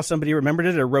hearsay and how somebody remembered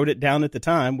it or wrote it down at the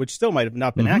time, which still might have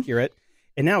not been accurate.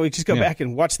 And now we just go back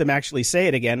and watch them actually say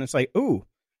it again. It's like, ooh,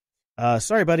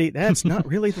 sorry, buddy, that's not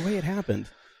really the way it happened.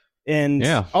 And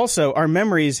also, our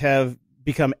memories have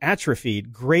become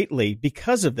atrophied greatly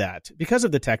because of that, because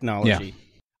of the technology. Yeah.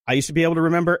 I used to be able to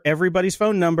remember everybody's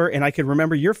phone number, and I could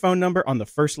remember your phone number on the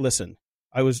first listen.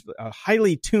 I was a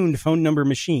highly tuned phone number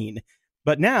machine.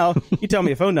 But now, you tell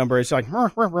me a phone number, it's like, I'm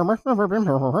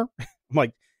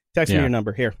like, text me your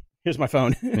number. Here's my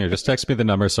phone. Here, just text me the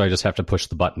number, so I just have to push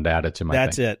the button to add it to my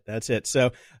thing. That's it.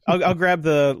 So I'll grab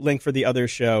the link for the other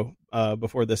show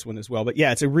before this one as well. But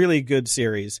yeah, it's a really good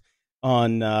series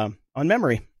on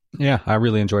memory. Yeah, I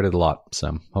really enjoyed it a lot.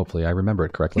 So hopefully I remember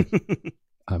it correctly.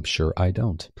 I'm sure I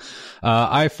don't.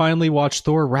 I finally watched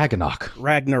Thor Ragnarok.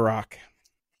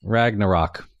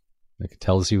 It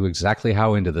tells you exactly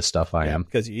how into this stuff I am.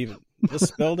 Because you even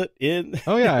misspelled it in.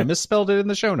 Oh, yeah. I misspelled it in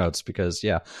the show notes because,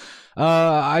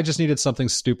 I just needed something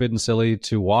stupid and silly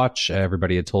to watch.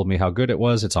 Everybody had told me how good it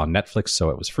was. It's on Netflix,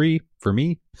 so it was free for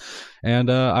me.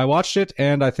 And I watched it,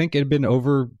 and I think it had been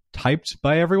overhyped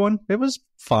by everyone. It was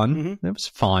fun. Mm-hmm. It was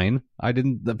fine.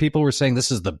 The people were saying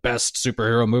this is the best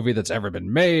superhero movie that's ever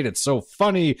been made. It's so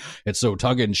funny. It's so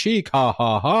tongue-in-cheek. Ha,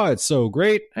 ha, ha. It's so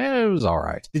great. And it was all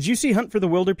right. Did you see Hunt for the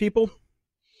Wilder People?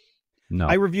 No.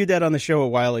 I reviewed that on the show a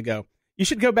while ago. You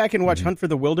should go back and watch Hunt for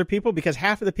the Wilder People, because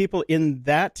half of the people in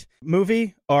that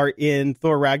movie are in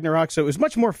Thor Ragnarok. So it was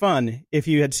much more fun if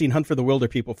you had seen Hunt for the Wilder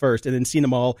People first and then seen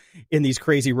them all in these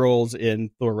crazy roles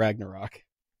in Thor Ragnarok.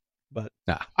 But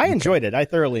I enjoyed it. I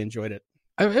thoroughly enjoyed it.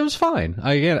 It was fine.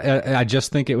 I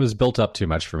just think it was built up too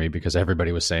much for me because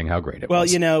everybody was saying how great it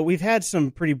was. Well, we've had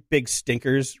some pretty big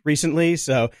stinkers recently.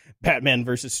 So Batman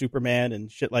versus Superman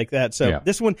and shit like that. So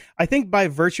this one, I think by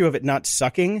virtue of it not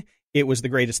sucking, it was the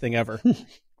greatest thing ever.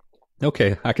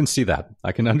 Okay, I can see that.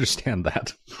 I can understand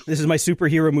that. This is my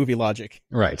superhero movie logic.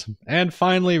 Right. And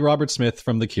finally, Robert Smith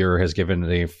from The Cure has given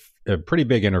a pretty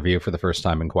big interview for the first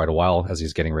time in quite a while as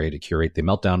he's getting ready to curate the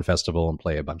Meltdown Festival and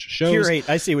play a bunch of shows. Curate,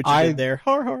 I see what you did there.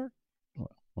 Har har.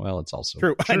 Well, it's also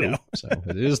true. I know. So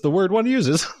it is the word one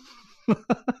uses.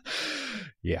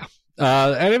 Yeah.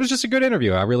 And it was just a good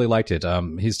interview. I really liked it.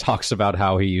 He talks about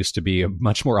how he used to be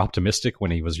much more optimistic when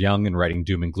he was young and writing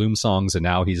doom and gloom songs, and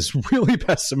now he's really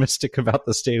pessimistic about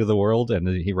the state of the world, and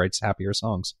he writes happier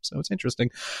songs. So it's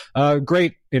interesting.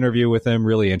 Great interview with him.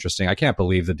 Really interesting. I can't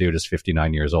believe the dude is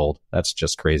 59 years old. That's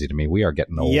just crazy to me. We are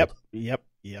getting old. Yep.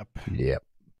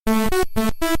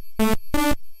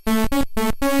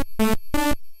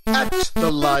 At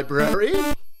the library.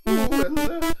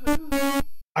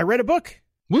 I read a book.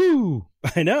 Woo!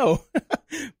 I know.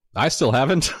 I still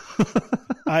haven't.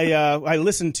 I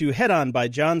listened to Head On by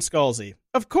John Scalzi.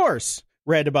 Of course,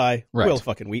 read by Will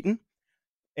fucking Wheaton.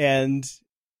 And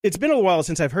it's been a while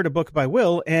since I've heard a book by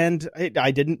Will, and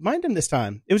I didn't mind him this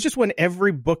time. It was just when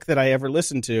every book that I ever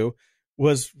listened to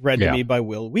was read to me by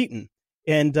Will Wheaton.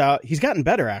 And he's gotten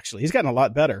better, actually. He's gotten a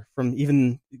lot better from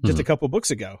even just a couple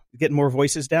books ago. Getting more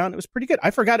voices down. It was pretty good.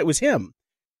 I forgot it was him.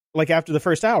 Like after the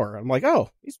first hour, I'm like, oh,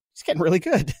 he's getting really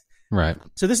good. Right.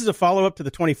 So this is a follow-up to the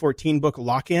 2014 book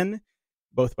Lock-In,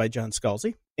 both by John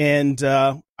Scalzi. And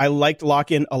I liked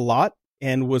Lock-In a lot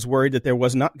and was worried that there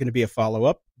was not going to be a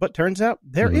follow-up. But turns out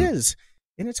there is.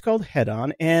 And it's called Head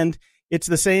On. And it's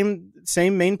the same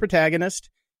main protagonist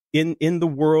in the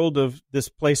world of this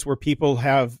place where people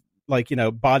have,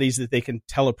 bodies that they can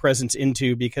telepresence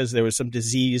into because there was some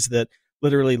disease that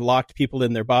literally locked people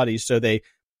in their bodies. So they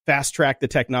fast track the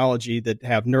technology that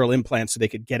have neural implants so they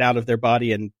could get out of their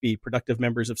body and be productive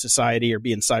members of society or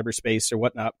be in cyberspace or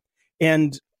whatnot.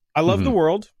 And I love the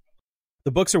world.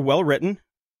 The books are well written,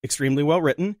 extremely well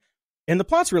written, and the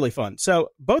plot's really fun. So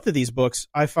both of these books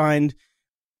I find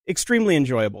extremely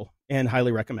enjoyable and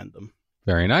highly recommend them.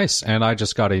 Very nice. And I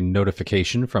just got a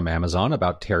notification from Amazon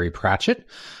about Terry Pratchett.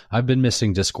 I've been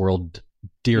missing Discworld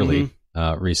dearly.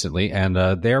 Recently, and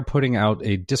they're putting out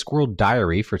a Discworld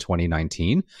diary for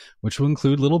 2019, which will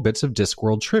include little bits of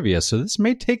Discworld trivia. So this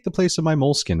may take the place of my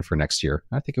Moleskine for next year.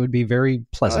 I think it would be very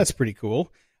pleasant. Oh, that's pretty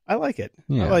cool. I like it.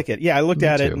 Yeah. I like it. Yeah, I looked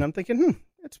at it and I'm thinking,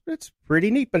 it's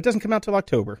pretty neat, but it doesn't come out till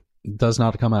October. It does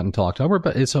not come out until October,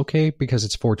 but it's okay because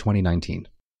it's for 2019.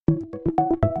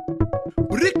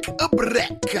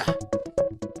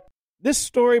 This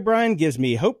story, Brian, gives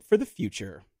me hope for the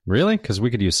future. Really? Because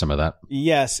we could use some of that.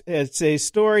 Yes. It's a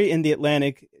story in The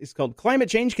Atlantic. It's called Climate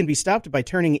Change Can Be Stopped by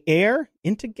Turning Air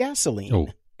into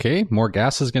Gasoline. Okay. More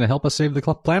gas is going to help us save the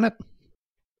planet?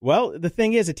 Well, the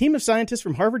thing is, a team of scientists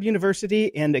from Harvard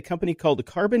University and a company called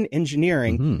Carbon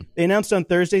Engineering, they announced on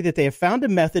Thursday that they have found a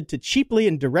method to cheaply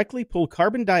and directly pull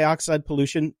carbon dioxide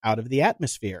pollution out of the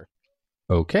atmosphere.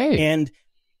 Okay. And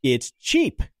it's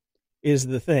cheap is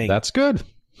the thing. That's good.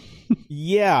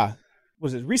 Yeah.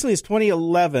 Was it recently as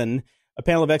 2011, a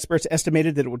panel of experts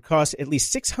estimated that it would cost at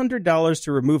least $600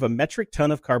 to remove a metric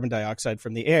ton of carbon dioxide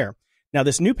from the air. Now,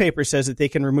 this new paper says that they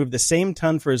can remove the same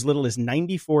ton for as little as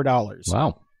 $94.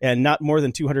 Wow. And not more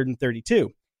than $232.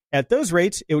 At those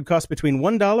rates, it would cost between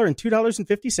 $1 and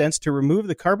 $2.50 to remove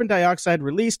the carbon dioxide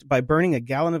released by burning a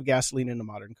gallon of gasoline in a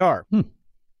modern car.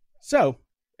 So,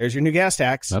 there's your new gas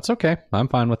tax. That's okay. I'm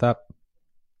fine with that.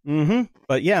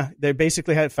 But yeah, they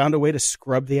basically had found a way to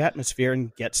scrub the atmosphere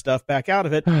and get stuff back out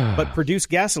of it, but produce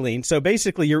gasoline. So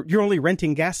basically, you're only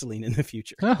renting gasoline in the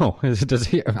future. Oh,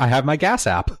 I have my gas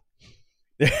app.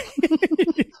 There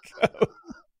you go.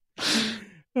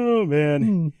 Oh,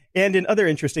 man. And in other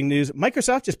interesting news,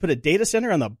 Microsoft just put a data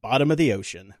center on the bottom of the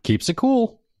ocean. Keeps it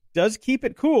cool. Does keep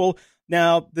it cool.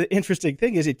 Now, the interesting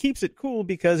thing is it keeps it cool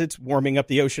because it's warming up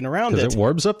the ocean around it. It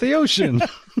warms up the ocean.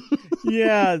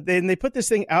 Yeah. They put this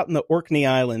thing out in the Orkney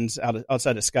Islands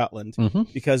outside of Scotland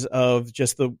because of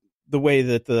just the way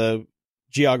that the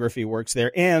geography works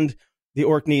there. And the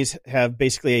Orkneys have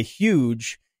basically a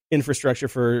huge infrastructure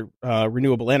for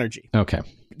renewable energy. Okay.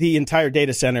 The entire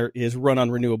data center is run on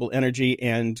renewable energy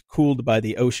and cooled by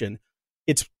the ocean.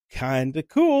 It's kind of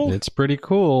cool. It's pretty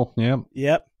cool.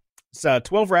 Yep. It's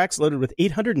 12 racks loaded with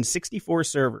 864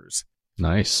 servers.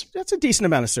 Nice. That's a decent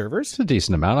amount of servers. It's a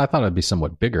decent amount. I thought it'd be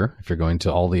somewhat bigger if you're going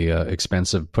to all the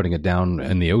expense of putting it down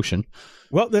in the ocean.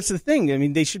 Well, that's the thing. I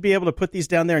mean, they should be able to put these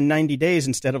down there in 90 days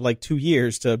instead of like 2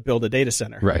 years to build a data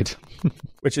center. Right.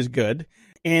 Which is good.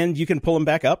 And you can pull them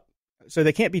back up. So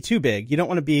they can't be too big. You don't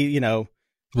want to be, right.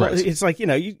 It's like, you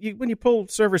when you pull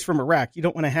servers from a rack, you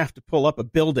don't want to have to pull up a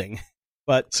building.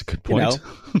 But that's a good point.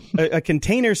 A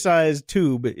container-sized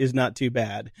tube is not too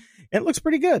bad. And it looks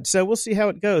pretty good. So we'll see how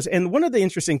it goes. And one of the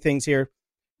interesting things here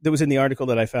that was in the article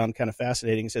that I found kind of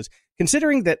fascinating says,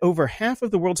 considering that over half of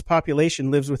the world's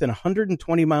population lives within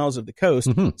 120 miles of the coast,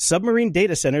 submarine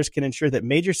data centers can ensure that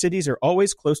major cities are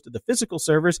always close to the physical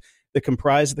servers that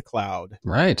comprise the cloud.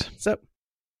 Right. So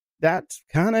that's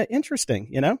kind of interesting,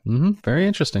 Very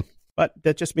interesting. But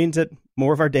that just means that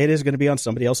more of our data is going to be on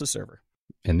somebody else's server.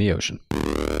 In the ocean.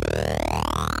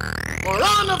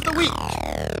 Moron of the week.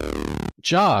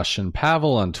 Josh and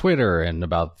Pavel on Twitter and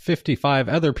about 55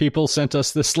 other people sent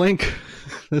us this link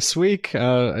this week.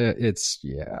 A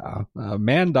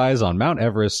man dies on Mount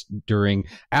Everest during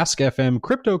Ask FM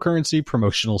cryptocurrency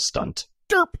promotional stunt.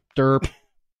 Derp.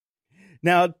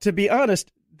 Now, to be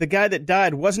honest, the guy that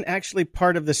died wasn't actually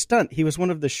part of the stunt. He was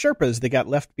one of the Sherpas that got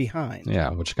left behind.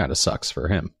 Yeah, which kind of sucks for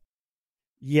him.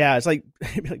 Yeah, it's like,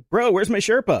 bro, where's my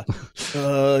Sherpa?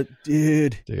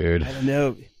 Dude. I don't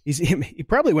know. He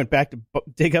probably went back to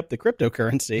dig up the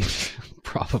cryptocurrency.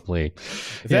 Probably.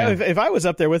 If I was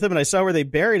up there with him and I saw where they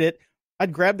buried it,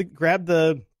 I'd grab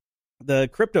the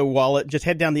crypto wallet, just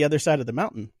head down the other side of the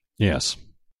mountain. Yes.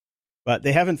 But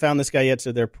they haven't found this guy yet,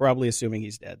 so they're probably assuming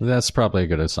he's dead. That's probably a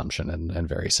good assumption and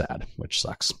very sad, which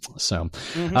sucks. So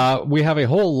we have a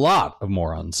whole lot of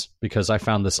morons because I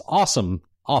found this awesome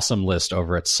list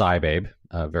over at SciBabe,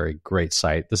 a very great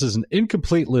site. This is an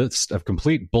incomplete list of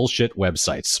complete bullshit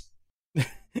websites.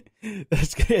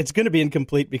 It's going to be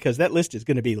incomplete because that list is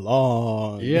going to be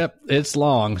long. Yep, it's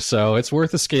long, so it's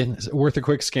worth a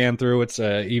quick scan through. It's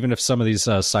even if some of these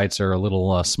sites are a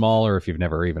little smaller, if you've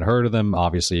never even heard of them,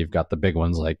 obviously you've got the big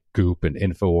ones like Goop and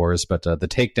Infowars, but the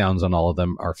takedowns on all of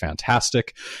them are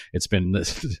fantastic. It's been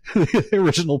the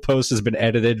original post has been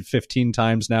edited 15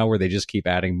 times now, where they just keep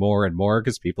adding more and more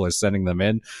because people are sending them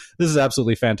in. This is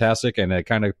absolutely fantastic, and it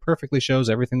kind of perfectly shows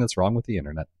everything that's wrong with the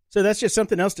internet. So that's just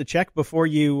something else to check before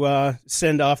you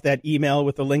send off that email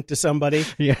with the link to somebody.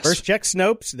 Yes. First check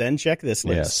Snopes, then check this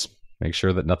list. Yes. Make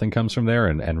sure that nothing comes from there,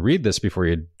 and read this before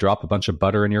you drop a bunch of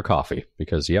butter in your coffee,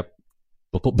 because, yep,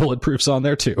 we'll put bulletproofs on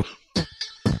there too.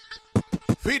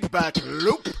 Feedback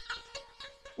loop.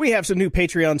 We have some new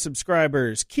Patreon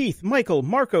subscribers. Keith, Michael,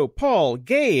 Marco, Paul,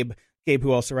 Gabe,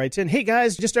 who also writes in, "Hey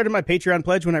guys, just started my Patreon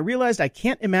pledge when I realized I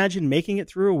can't imagine making it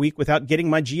through a week without getting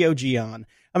my GOG on.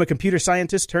 I'm a computer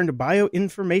scientist turned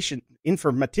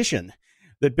bioinformatician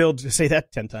that builds, say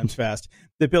that 10 times fast,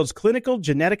 that builds clinical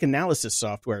genetic analysis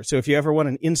software. So if you ever want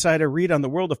an insider read on the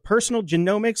world of personal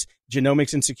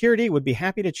genomics and security, would be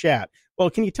happy to chat. Well,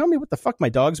 can you tell me what the fuck my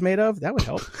dog's made of? That would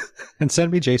help." And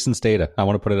send me Jason's data. I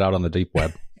want to put it out on the deep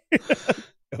web.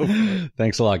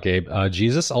 Thanks a lot, Gabe.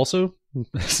 Jesus also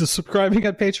subscribing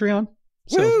at Patreon.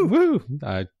 So, woo!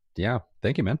 Yeah,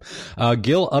 thank you, man.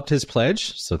 Gil upped his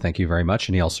pledge, so thank you very much.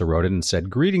 And he also wrote in and said,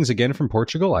 "Greetings again from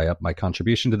Portugal. I up my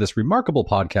contribution to this remarkable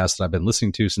podcast that I've been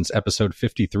listening to since episode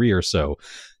 53 or so.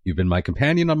 You've been my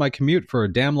companion on my commute for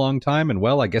a damn long time, and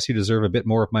well, I guess you deserve a bit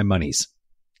more of my monies."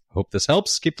 Hope this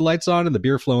helps. Keep the lights on and the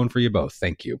beer flowing for you both.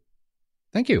 Thank you.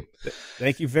 Thank you.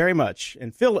 Thank you very much.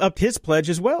 And Phil upped his pledge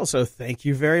as well, so thank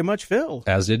you very much, Phil.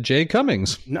 As did Jay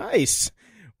Cummings. Nice.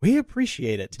 We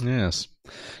appreciate it. Yes.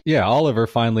 Yeah, Oliver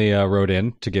finally wrote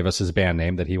in to give us his band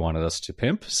name that he wanted us to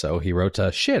pimp. So he wrote,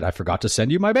 shit, I forgot to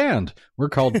send you my band. We're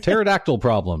called Pterodactyl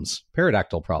Problems.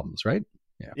 Pterodactyl Problems, right?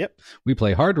 Yeah. Yep. We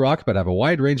play hard rock, but have a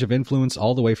wide range of influence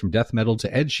all the way from death metal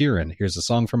to Ed Sheeran. Here's a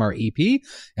song from our EP,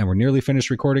 and we're nearly finished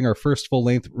recording our first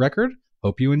full-length record.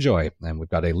 Hope you enjoy. And we've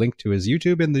got a link to his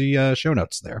YouTube in the show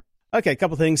notes there. Okay, a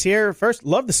couple things here. First,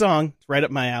 love the song. It's right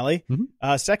up my alley.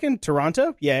 Mm-hmm. Second,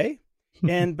 Toronto. Yay.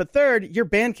 But third, your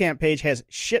Bandcamp page has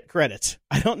shit credits.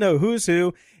 I don't know who's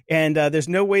who, and there's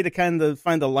no way to kind of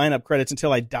find the lineup credits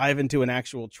until I dive into an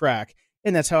actual track.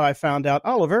 And that's how I found out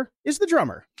Oliver is the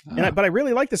drummer. But I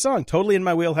really like the song. Totally in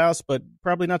my wheelhouse, but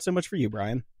probably not so much for you,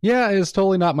 Brian. Yeah, it's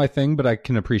totally not my thing, but I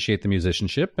can appreciate the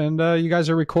musicianship. And you guys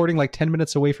are recording like 10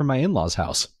 minutes away from my in-laws'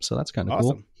 house. So that's kind of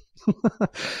awesome. Cool.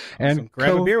 And awesome.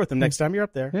 Grab a beer with them next time you're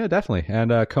up there. Yeah, definitely.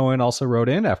 And Cohen also wrote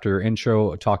in after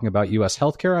intro talking about U.S.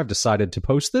 healthcare. I've decided to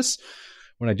post this.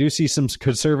 When I do see some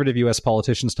conservative U.S.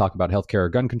 politicians talk about healthcare or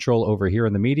gun control over here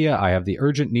in the media, I have the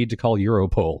urgent need to call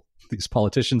Europol. These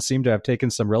politicians seem to have taken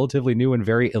some relatively new and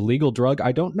very illegal drug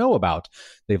I don't know about.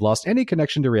 They've lost any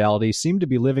connection to reality, seem to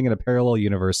be living in a parallel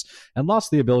universe, and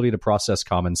lost the ability to process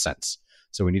common sense.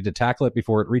 So we need to tackle it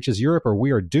before it reaches Europe or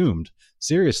we are doomed.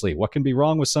 Seriously, what can be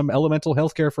wrong with some elemental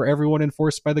healthcare for everyone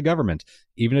enforced by the government?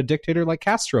 Even a dictator like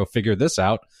Castro figured this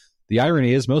out. The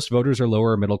irony is most voters are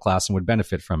lower middle class and would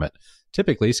benefit from it.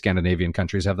 Typically, Scandinavian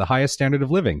countries have the highest standard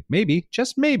of living. Maybe,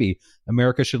 just maybe,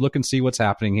 America should look and see what's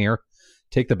happening here.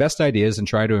 Take the best ideas and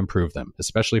try to improve them.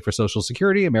 Especially for Social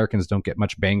Security, Americans don't get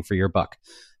much bang for your buck.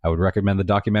 I would recommend the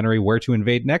documentary Where to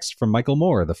Invade Next from Michael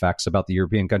Moore. The facts about the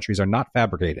European countries are not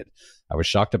fabricated. I was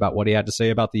shocked about what he had to say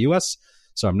about the U.S.,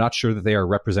 so I'm not sure that they are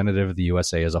representative of the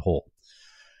USA as a whole.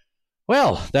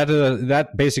 Well,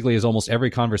 that basically is almost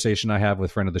every conversation I have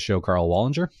with friend of the show, Carl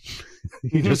Wallinger.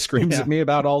 He just screams at me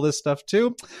about all this stuff,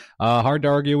 too. Hard to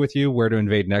argue with you. Where to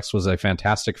Invade Next was a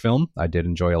fantastic film. I did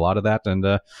enjoy a lot of that, and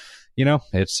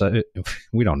it's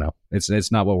we don't know.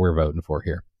 It's not what we're voting for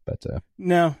here. But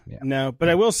no. But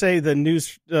I will say the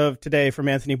news of today from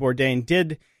Anthony Bourdain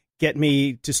did get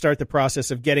me to start the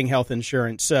process of getting health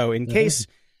insurance. So in case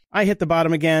I hit the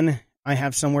bottom again, I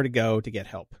have somewhere to go to get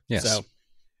help. Yes. So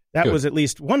that was at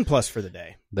least one plus for the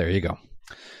day. There you go.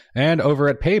 And over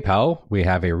at PayPal, we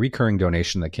have a recurring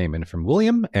donation that came in from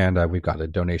William, and we've got a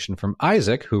donation from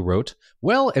Isaac, who wrote,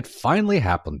 "Well, it finally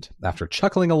happened. After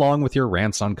chuckling along with your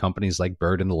rants on companies like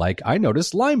Bird and the like, I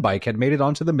noticed Limebike had made it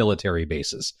onto the military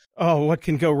bases. Oh, what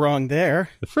can go wrong there?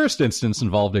 The first instance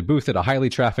involved a booth at a highly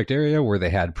trafficked area where they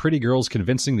had pretty girls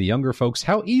convincing the younger folks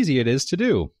how easy it is to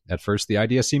do. At first, the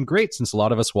idea seemed great since a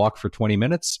lot of us walk for 20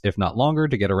 minutes, if not longer,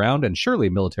 to get around, and surely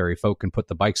military folk can put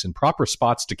the bikes in proper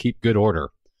spots to keep good order.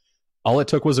 All it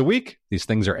took was a week. These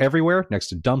things are everywhere, next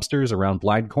to dumpsters, around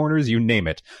blind corners, you name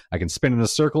it. I can spin in a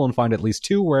circle and find at least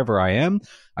two wherever I am.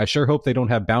 I sure hope they don't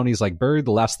have bounties like Bird.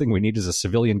 The last thing we need is a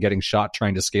civilian getting shot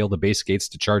trying to scale the base gates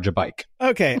to charge a bike."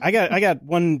 Okay, I got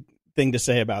one thing to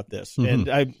say about this, and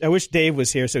I wish Dave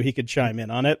was here so he could chime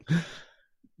in on it.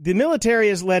 The military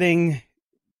is letting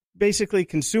basically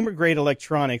consumer-grade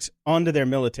electronics onto their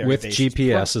military with bases.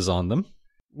 GPSs on them.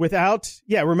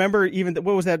 Remember even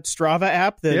what was that Strava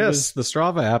app? The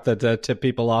Strava app that tipped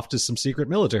people off to some secret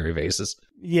military bases.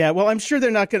 Yeah, well, I'm sure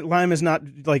they're not going. Lime is not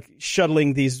like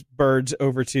shuttling these birds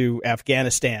over to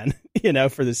Afghanistan,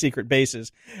 for the secret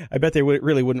bases. I bet they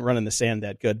really wouldn't run in the sand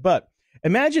that good. But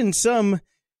imagine some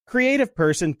creative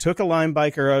person took a Lime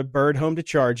bike or a Bird home to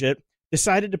charge it,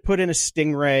 decided to put in a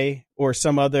Stingray or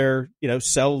some other,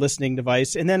 cell listening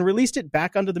device, and then released it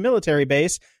back onto the military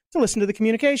base to listen to the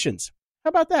communications. How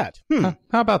about that?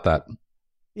 How about that?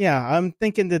 Yeah, I'm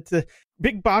thinking that the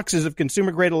big boxes of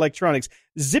consumer-grade electronics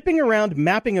zipping around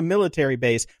mapping a military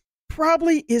base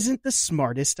probably isn't the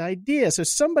smartest idea. So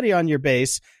somebody on your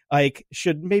base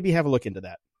should maybe have a look into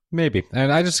that. Maybe.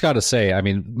 And I just got to say,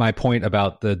 my point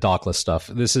about the dockless stuff,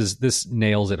 this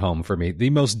nails it home for me. The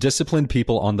most disciplined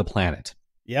people on the planet.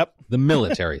 Yep. The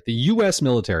military, the U.S.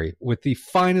 military, with the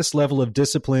finest level of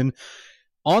discipline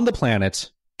on the planet,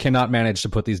 cannot manage to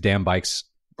put these damn bikes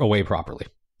away properly.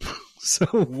 So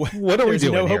what are we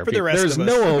doing here? There's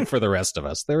no hope for the rest of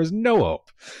us. There is no hope.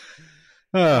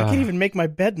 I can't even make my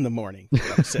bed in the morning,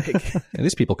 for God's sake. And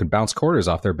these people can bounce quarters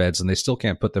off their beds and they still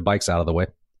can't put their bikes out of the way.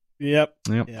 Yep.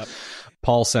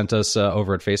 Paul sent us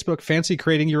over at Facebook, fancy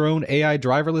creating your own AI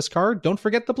driverless car? Don't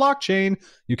forget the blockchain.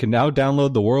 You can now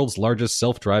download the world's largest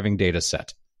self-driving data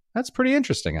set. That's pretty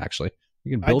interesting, actually.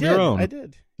 You can build your own. I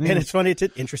did. And it's funny, it's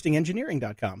at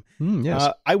interestingengineering.com.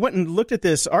 Yes. I went and looked at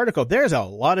this article. There's a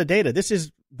lot of data. This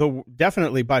is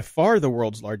definitely by far the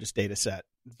world's largest data set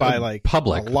by like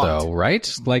public a lot. though,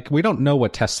 right? Like we don't know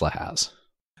what Tesla has.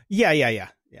 Yeah.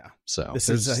 So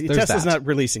Tesla's not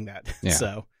releasing that. Yeah.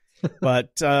 So,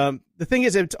 but the thing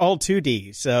is, it's all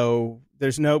 2D. So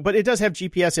but it does have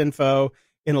GPS info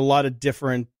in a lot of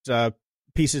different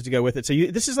pieces to go with it. So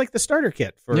this is like the starter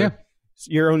kit for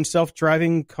your own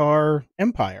self-driving car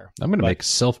empire. I'm going to make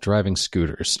self-driving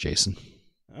scooters, Jason.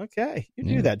 Okay, you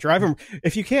do that. Drive them,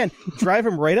 if you can, drive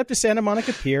them right up to Santa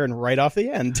Monica Pier and right off the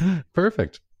end.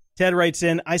 Perfect. Ted writes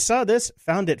in, I saw this,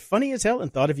 found it funny as hell,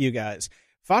 and thought of you guys.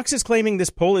 Fox is claiming this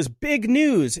poll is big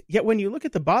news, yet when you look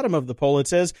at the bottom of the poll, it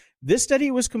says, this study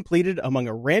was completed among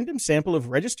a random sample of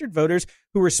registered voters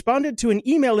who responded to an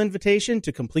email invitation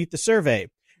to complete the survey.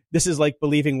 This is like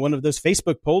believing one of those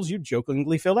Facebook polls you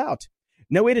jokingly fill out.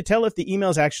 No way to tell if the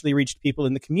emails actually reached people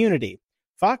in the community.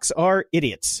 Fox are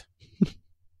idiots.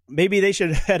 Maybe they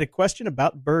should have had a question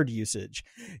about bird usage.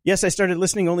 Yes, I started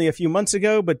listening only a few months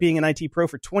ago, but being an IT pro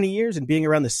for 20 years and being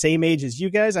around the same age as you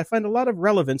guys, I find a lot of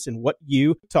relevance in what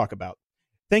you talk about.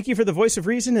 Thank you for the voice of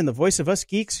reason and the voice of us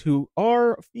geeks who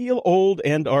feel old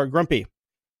and are grumpy.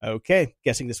 Okay,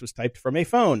 guessing this was typed from a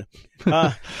phone.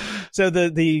 So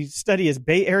the study is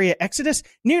Bay Area Exodus.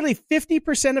 Nearly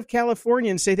 50% of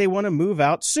Californians say they want to move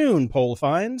out soon, poll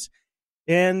finds.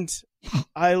 And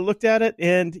I looked at it,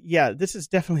 and yeah, this is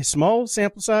definitely a small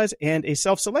sample size and a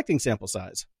self-selecting sample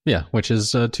size. Yeah, which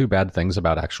is two bad things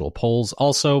about actual polls.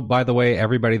 Also, by the way,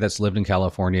 everybody that's lived in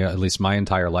California, at least my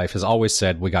entire life, has always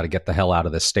said we got to get the hell out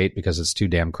of this state because it's too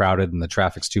damn crowded and the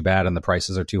traffic's too bad and the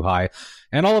prices are too high.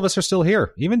 And all of us are still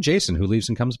here. Even Jason, who leaves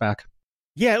and comes back.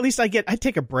 Yeah, at least I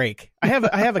take a break. I have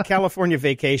a California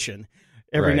vacation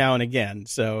every now and again.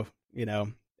 So,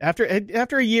 after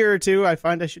a year or two, I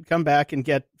find I should come back and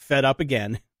get fed up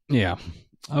again. Yeah.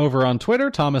 Over on Twitter,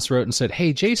 Thomas wrote and said,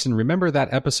 hey, Jason, remember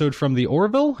that episode from the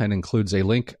Orville? And includes a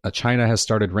link. China has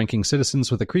started ranking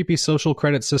citizens with a creepy social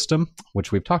credit system,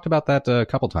 which we've talked about that a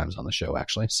couple times on the show,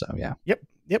 actually. So, yeah.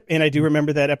 Yep. And I do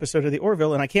remember that episode of the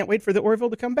Orville, and I can't wait for the Orville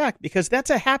to come back because that's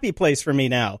a happy place for me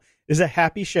now. It's a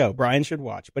happy show. Brian should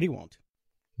watch, but he won't.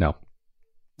 No.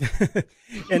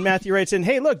 And Matthew writes in,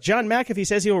 hey, look, John McAfee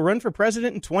says he will run for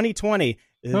president in 2020.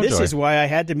 This is why I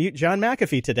had to mute John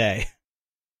McAfee today.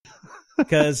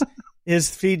 Because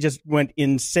his feed just went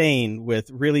insane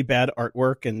with really bad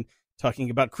artwork and talking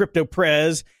about crypto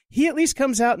prez. He at least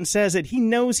comes out and says that he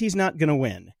knows he's not going to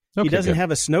win. He doesn't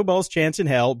have a snowball's chance in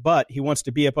hell, but he wants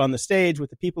to be up on the stage with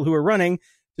the people who are running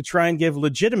to try and give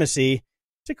legitimacy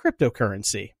to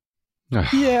cryptocurrency.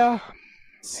 Yeah.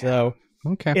 So,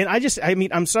 okay. And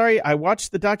I'm sorry. I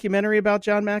watched the documentary about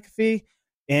John McAfee.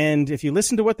 And if you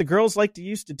listen to what the girls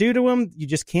used to do to him, you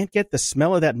just can't get the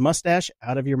smell of that mustache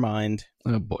out of your mind.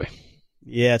 Oh, boy.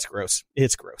 Yeah, it's gross.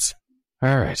 It's gross.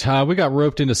 All right. We got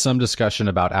roped into some discussion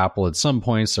about Apple at some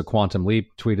point. So Quantum Leap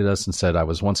tweeted us and said, I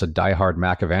was once a diehard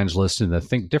Mac evangelist in the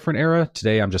Think Different era.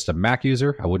 Today, I'm just a Mac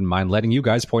user. I wouldn't mind letting you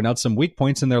guys point out some weak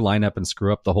points in their lineup and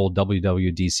screw up the whole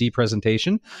WWDC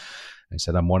presentation. I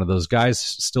said, I'm one of those guys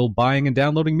still buying and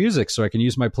downloading music so I can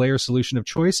use my player solution of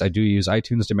choice. I do use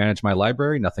iTunes to manage my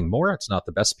library, nothing more. It's not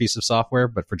the best piece of software,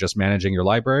 but for just managing your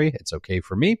library, it's okay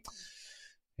for me.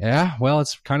 Yeah, well,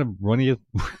 it's kind of one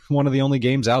of the only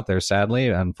games out there, sadly.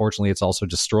 Unfortunately, it's also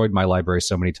destroyed my library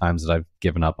so many times that I've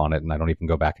given up on it, and I don't even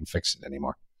go back and fix it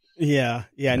anymore. Yeah.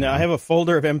 No, I have a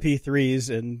folder of MP3s,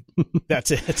 and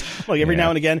that's it. Like every now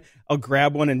and again, I'll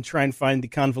grab one and try and find the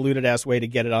convoluted ass way to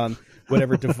get it on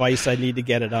whatever device I need to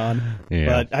get it on. Yeah.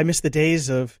 But I miss the days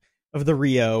of the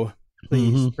Rio.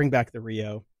 Please bring back the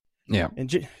Rio. Yeah.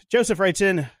 And Joseph writes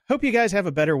in, hope you guys have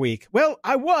a better week. Well,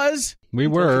 we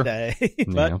were today,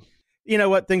 but you know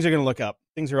what? Things are going to look up.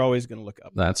 Things are always going to look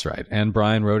up. That's right. And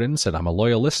Brian wrote in and said, I'm a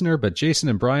loyal listener, but Jason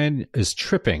and Brian is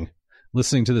tripping.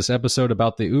 Listening to this episode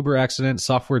about the Uber accident,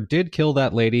 software did kill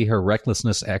that lady. Her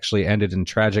recklessness actually ended in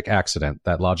tragic accident.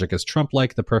 That logic is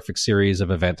Trump-like. The perfect series of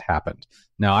event happened.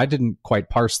 Now, I didn't quite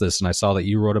parse this, and I saw that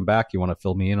you wrote him back. You want to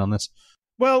fill me in on this?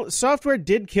 Well, software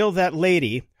did kill that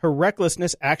lady. Her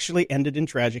recklessness actually ended in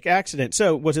tragic accident.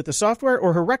 So was it the software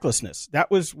or her recklessness? That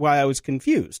was why I was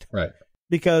confused. Right.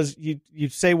 Because you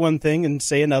say one thing and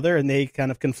say another, and they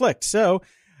kind of conflict. So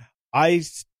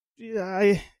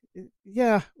the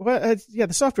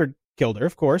software killed her,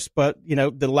 of course, but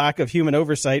the lack of human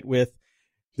oversight with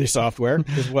the software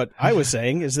is what I was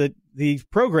saying, is that the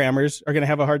programmers are going to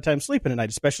have a hard time sleeping at night,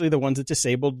 especially the ones that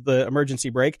disabled the emergency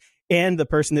brake and the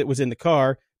person that was in the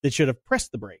car that should have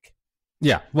pressed the brake.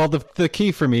 Yeah. Well, the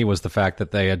key for me was the fact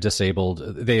that they had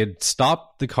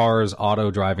stopped the car's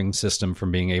auto driving system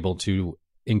from being able to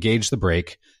engage the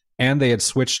brake, and they had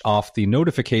switched off the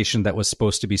notification that was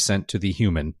supposed to be sent to the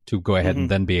human to go ahead and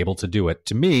then be able to do it.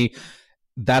 To me,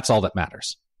 that's all that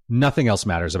matters. Nothing else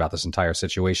matters about this entire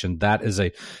situation. That is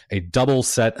a double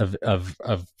set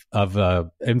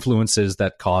of influences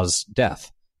that caused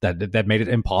death, that made it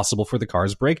impossible for the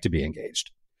car's brake to be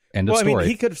engaged. End of story. I mean,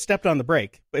 he could have stepped on the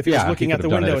brake if he was looking out the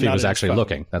window. If he was actually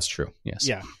looking, that's true. Yes.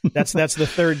 Yeah, that's the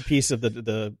third piece of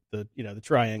the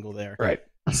triangle there. Right.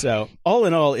 So all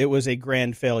in all, it was a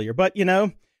grand failure. But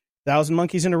 1,000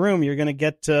 monkeys in a room, you're going to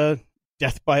get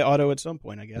death by auto at some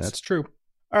point, I guess. That's true.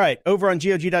 All right, over on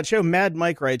GOG.show, Mad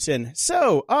Mike writes in,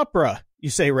 so Opera, you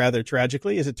say rather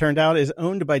tragically, as it turned out, is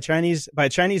owned by a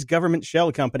Chinese government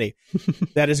shell company.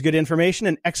 That is good information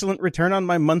and excellent return on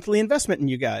my monthly investment in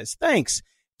you guys. Thanks.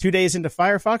 2 days into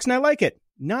Firefox, and I like it.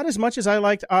 Not as much as I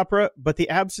liked Opera, but the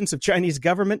absence of Chinese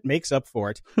government makes up for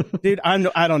it. Dude,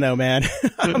 I don't know, man.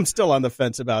 I'm still on the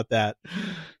fence about that.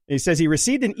 He says he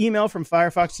received an email from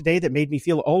Firefox today that made me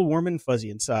feel all warm and fuzzy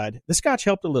inside. The scotch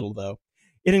helped a little, though.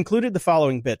 It included the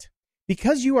following bit.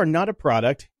 Because you are not a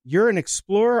product, you're an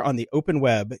explorer on the open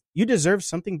web. You deserve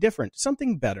something different,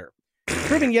 something better.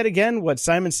 Proving yet again what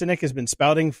Simon Sinek has been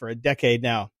spouting for a decade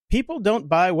now. People don't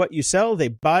buy what you sell, they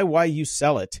buy why you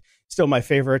sell it. Still my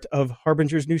favorite of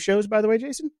Harbinger's new shows, by the way,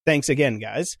 Jason. Thanks again,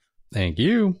 guys. Thank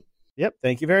you. Yep,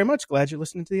 thank you very much. Glad you're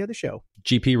listening to the other show.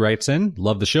 GP writes in,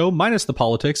 love the show, minus the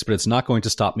politics, but it's not going to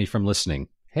stop me from listening.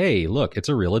 Hey, look, it's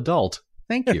a real adult.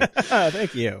 Thank you.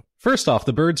 Thank you. First off,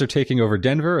 the birds are taking over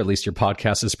Denver. At least your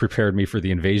podcast has prepared me for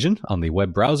the invasion. On the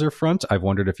web browser front, I've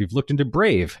wondered if you've looked into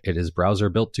Brave. It is browser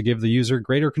built to give the user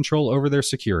greater control over their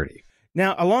security.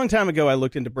 Now, a long time ago, I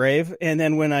looked into Brave, and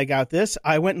then when I got this,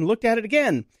 I went and looked at it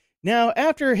again. Now,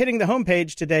 after hitting the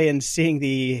homepage today and seeing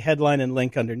the headline and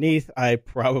link underneath, I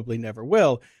probably never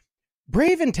will.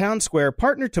 Brave and Town Square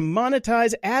partner to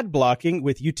monetize ad blocking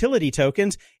with utility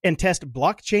tokens and test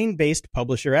blockchain-based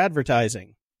publisher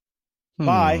advertising.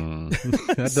 Bye.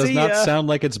 That does not sound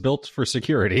like it's built for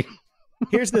security.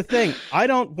 Here's the thing. I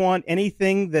don't want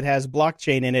anything that has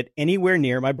blockchain in it anywhere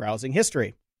near my browsing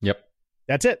history. Yep.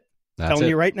 That's it. Telling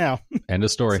you right now. End of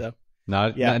story. So,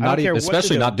 not even,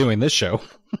 especially not doing this show.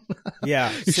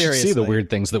 Yeah, you seriously. Should see the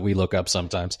weird things that we look up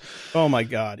sometimes. Oh my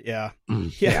God, yeah.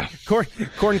 Yeah.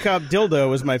 Corn cob dildo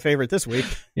was my favorite this week.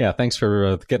 Yeah, thanks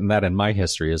for getting that in my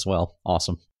history as well.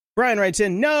 Awesome. Brian writes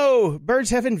in, no, birds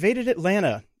have invaded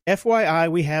Atlanta.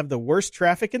 FYI, we have the worst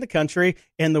traffic in the country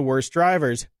and the worst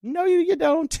drivers. No, you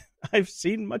don't. I've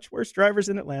seen much worse drivers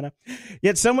in Atlanta.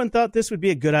 Yet someone thought this would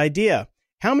be a good idea.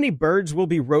 How many birds will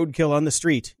be roadkill on the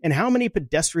street, and how many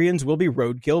pedestrians will be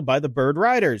roadkill by the bird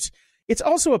riders? It's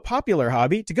also a popular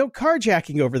hobby to go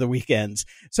carjacking over the weekends,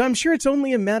 so I'm sure it's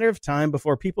only a matter of time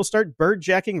before people start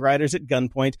birdjacking riders at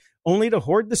gunpoint, only to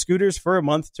hoard the scooters for a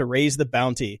month to raise the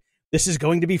bounty. This is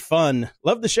going to be fun.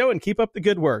 Love the show and keep up the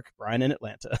good work. Brian in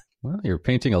Atlanta. Well, you're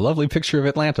painting a lovely picture of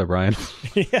Atlanta, Brian.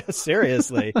 Yeah,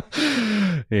 seriously.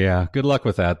 Yeah, good luck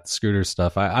with that scooter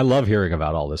stuff. I love hearing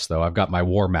about all this, though. I've got my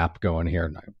war map going here,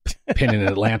 and I'm pinning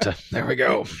Atlanta. There we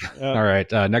go. All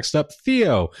right, next up,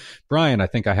 Theo. Brian, I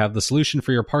think I have the solution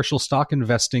for your partial stock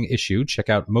investing issue. Check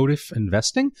out Motif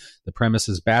Investing. The premise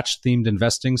is batch-themed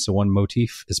investing, so one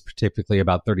motif is typically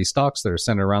about 30 stocks that are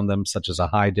centered around them, such as a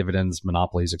high dividends,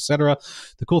 monopolies, etc.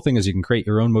 The cool thing is you can create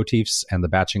your own motifs, and the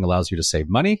batching allows you to save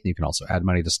money. You can also add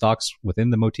money to stocks within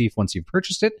the motif once you've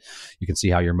purchased it. You can see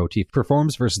how your motif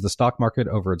performs versus the stock market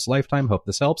over its lifetime. Hope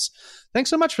this helps. Thanks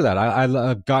so much for that.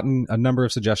 I've gotten a number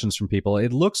of suggestions from people.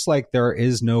 It looks like there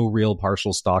is no real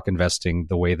partial stock investing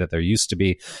the way that there used to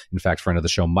be. In fact, friend of the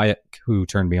show, Mike, who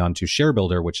turned me on to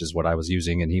ShareBuilder, which is what I was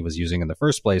using and he was using in the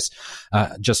first place,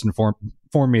 just informed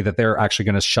me that they're actually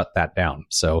going to shut that down.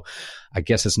 So I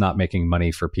guess it's not making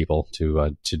money for people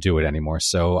to do it anymore.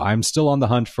 So I'm still on the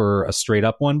hunt for a straight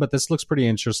up one, but this looks pretty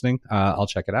interesting. I'll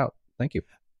check it out. Thank you.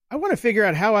 I want to figure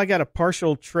out how I got a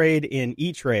partial trade in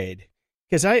E-Trade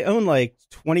because I own like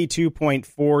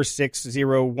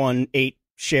 22.46018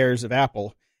 shares of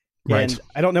Apple. Right. And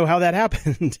I don't know how that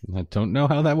happened. I don't know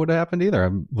how that would have happened either.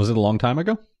 Was it a long time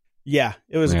ago? Yeah,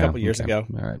 it was a couple years ago.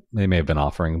 All right. They may have been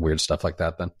offering weird stuff like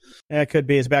that then. Yeah, it could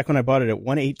be. It's back when I bought it at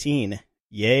 118.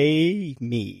 Yay,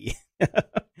 me.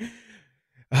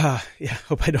 Yeah,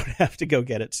 hope I don't have to go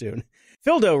get it soon.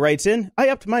 Phildo writes in, I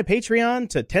upped my Patreon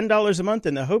to $10 a month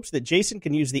in the hopes that Jason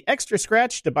can use the extra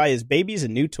scratch to buy his babies a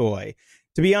new toy.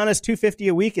 To be honest, $2.50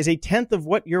 a week is a tenth of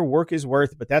what your work is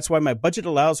worth, but that's why my budget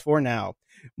allows for now.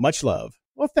 Much love.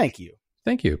 Well, thank you.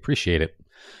 Thank you. Appreciate it.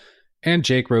 And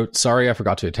Jake wrote, sorry, I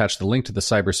forgot to attach the link to the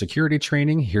cybersecurity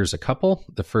training. Here's a couple.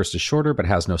 The first is shorter but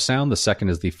has no sound. The second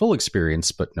is the full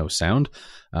experience but no sound.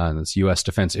 That's U.S.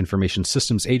 Defense Information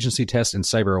Systems Agency Test and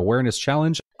Cyber Awareness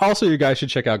Challenge. Also, you guys should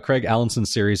check out Craig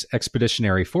Allenson's series,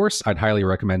 Expeditionary Force. I'd highly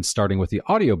recommend starting with the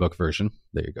audiobook version.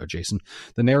 There you go, Jason.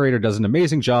 The narrator does an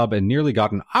amazing job and nearly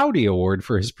got an Audi Award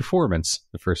for his performance.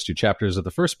 The first 2 chapters of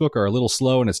the first book are a little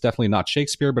slow, and it's definitely not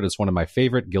Shakespeare, but it's one of my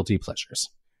favorite guilty pleasures.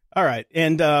 All right.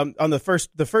 And on the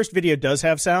first video does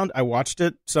have sound. I watched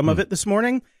some of it this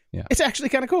morning. Yeah. It's actually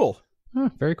kind of cool.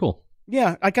 Very cool.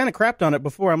 Yeah. I kind of crapped on it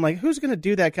before. I'm like, who's going to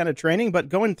do that kind of training? But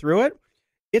going through it,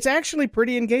 it's actually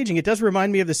pretty engaging. It does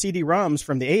remind me of the CD-ROMs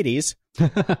from the 80s,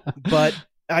 but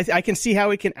I can see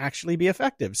how it can actually be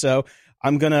effective. So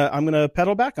I'm gonna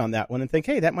pedal back on that one and think,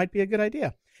 hey, that might be a good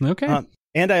idea. Okay.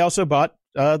 And I also bought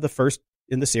the first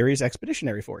in the series,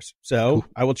 Expeditionary Force. So Ooh.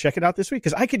 I will check it out this week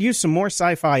because I could use some more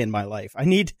sci-fi in my life. I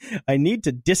need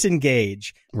to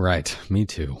disengage. Right. Me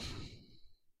too.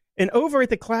 And over at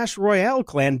the Clash Royale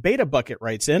clan, Beta Bucket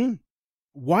writes in,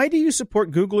 why do you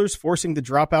support Googlers forcing the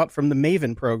dropout from the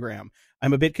Maven program?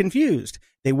 I'm a bit confused.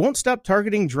 They won't stop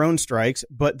targeting drone strikes,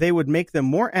 but they would make them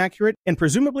more accurate and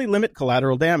presumably limit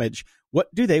collateral damage.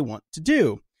 What do they want to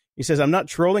do? He says, I'm not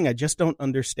trolling. I just don't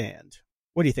understand.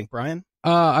 What do you think, Brian?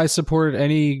 I support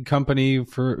any company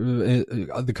for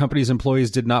the company's employees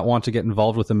did not want to get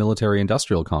involved with the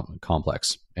military-industrial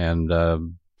complex. And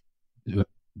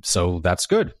so that's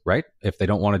good, right? If they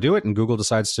don't want to do it and Google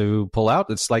decides to pull out,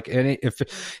 it's like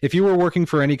if you were working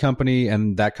for any company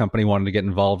and that company wanted to get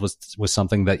involved with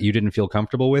something that you didn't feel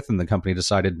comfortable with and the company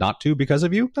decided not to because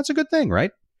of you, that's a good thing,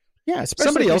 right? Yeah.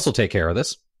 Somebody else will take care of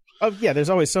this. Oh, yeah, there's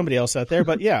always somebody else out there.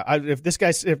 But yeah, if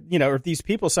these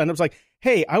people sign up, it's like,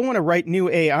 hey, I want to write new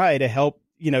AI to help,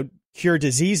 cure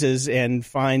diseases and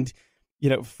find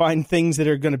things that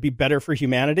are going to be better for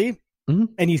humanity. Mm-hmm.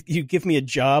 And you give me a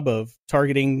job of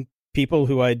targeting people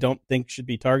who I don't think should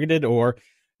be targeted, or,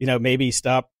 maybe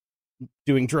stop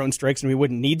doing drone strikes and we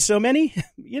wouldn't need so many.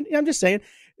 I'm just saying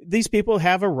these people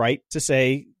have a right to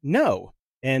say no.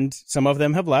 And some of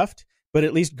them have left. But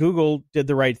at least Google did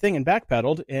the right thing and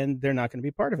backpedaled, and they're not going to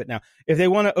be part of it now. If they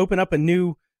want to open up a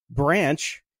new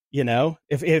branch,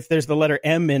 if there's the letter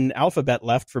M in alphabet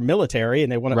left for military and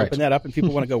they want to open that up and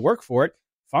people want to go work for it,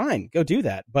 fine, go do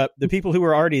that. But the people who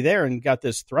are already there and got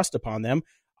this thrust upon them,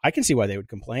 I can see why they would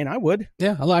complain. I would.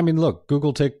 Yeah. I mean, look,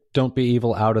 Google take Don't Be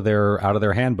Evil out of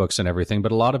their handbooks and everything.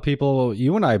 But a lot of people,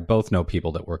 you and I both know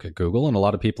people that work at Google, and a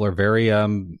lot of people are very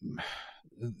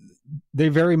they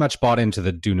very much bought into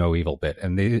the do no evil bit,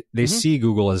 and they see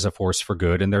Google as a force for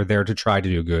good, and they're there to try to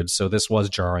do good. So this was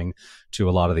jarring to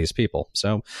a lot of these people.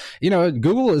 So,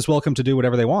 Google is welcome to do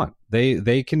whatever they want.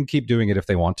 They can keep doing it if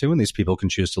they want to, and these people can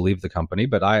choose to leave the company.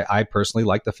 But I personally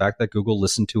like the fact that Google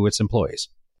listened to its employees.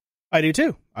 I do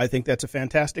too. I think that's a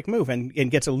fantastic move and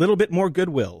gets a little bit more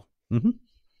goodwill. Mm-hmm.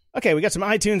 Okay, we got some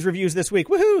iTunes reviews this week.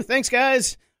 Woohoo! Thanks,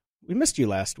 guys. We missed you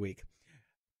last week.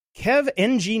 Kev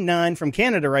NG9 from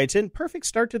Canada writes in, perfect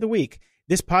start to the week.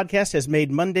 This podcast has made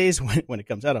Mondays, when it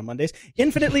comes out on Mondays,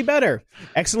 infinitely better.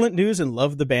 Excellent news and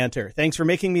love the banter. Thanks for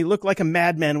making me look like a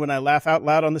madman when I laugh out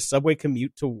loud on the subway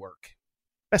commute to work.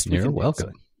 Best week. You're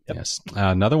welcome. Yep. Yes.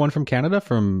 Another one from Canada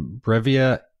from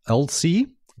Brevia LC.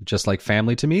 Just like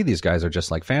family to me. These guys are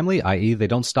just like family, i.e. they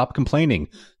don't stop complaining.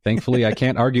 Thankfully, I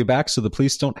can't argue back, so the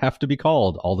police don't have to be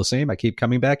called. All the same, I keep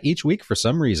coming back each week for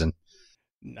some reason.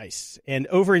 Nice. And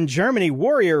over in Germany,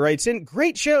 Warrior writes in,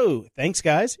 great show. Thanks,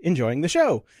 guys. Enjoying the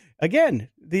show. Again,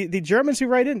 the Germans who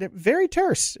write in, they're very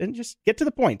terse and just get to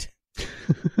the point.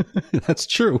 That's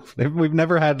true. We've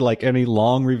never had any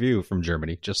long review from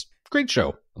Germany. Just great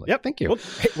show. Yep. Thank you.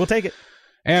 We'll take it.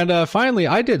 And finally,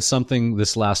 I did something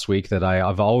this last week that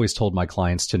I've always told my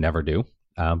clients to never do.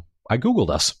 I Googled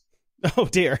us. Oh,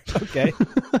 dear. Okay.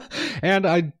 And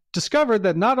I discovered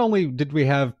that not only did we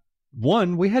have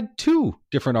we had 2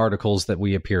 different articles that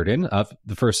we appeared in.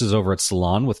 The first is over at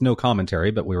Salon with no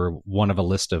commentary, but we were one of a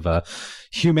list of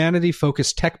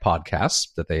humanity-focused tech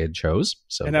podcasts that they had chose.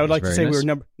 So, and I would like to say we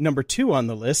were number 2 on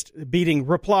the list, beating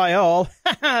Reply All.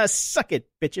 Suck it,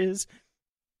 bitches.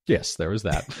 Yes, there was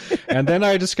that. And then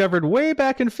I discovered way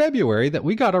back in February that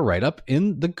we got a write-up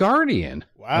in The Guardian.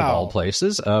 Wow. Of all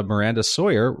places. Miranda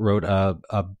Sawyer wrote a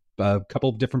couple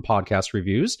of different podcast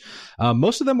reviews.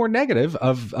 Most of them were negative.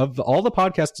 Of all the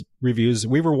podcast reviews,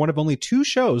 we were one of only 2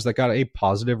 shows that got a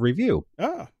positive review.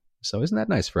 Oh. So isn't that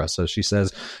nice for us? So she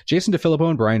says, Jason DeFilippo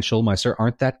and Brian Schulmeister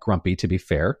aren't that grumpy, to be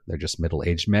fair. They're just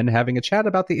middle-aged men having a chat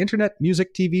about the internet,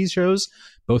 music, TV shows,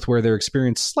 both where their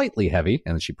experience slightly heavy,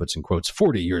 and she puts in quotes,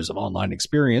 40 years of online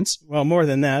experience. Well, more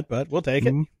than that, but we'll take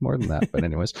it. More than that, but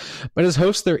anyways. But as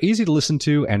hosts, they're easy to listen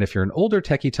to, and if you're an older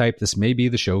techie type, this may be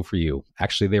the show for you.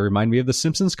 Actually, they remind me of the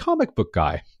Simpsons comic book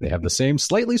guy. They have the same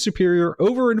slightly superior,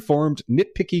 over-informed,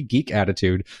 nitpicky geek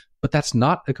attitude, but that's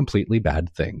not a completely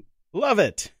bad thing. Love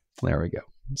it. There we go.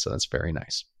 So that's very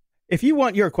nice. If you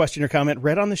want your question or comment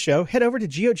read on the show, head over to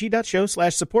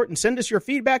gog.show/support and send us your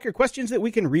feedback or questions that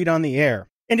we can read on the air.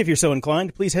 And if you're so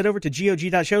inclined, please head over to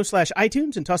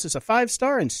gog.show/iTunes and toss us a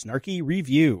 5-star and snarky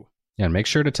review. Yeah, and make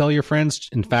sure to tell your friends,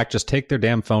 in fact, just take their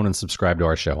damn phone and subscribe to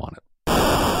our show on it.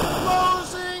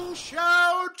 Closing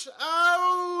shout-outs!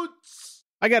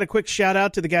 I got a quick shout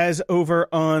out to the guys over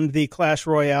on the Clash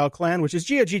Royale clan, which is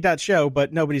gog.show,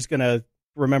 but nobody's going to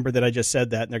remember that I just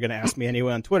said that, and they're going to ask me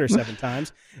anyway on Twitter 7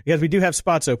 times, because we do have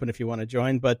spots open if you want to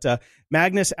join. But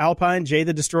Magnus, Alpine, Jay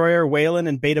the Destroyer, Waylon,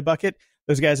 and Beta Bucket,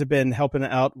 those guys have been helping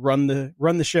out run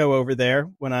the show over there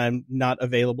when I'm not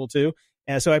available to.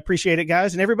 And so I appreciate it,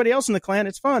 guys. And everybody else in the clan,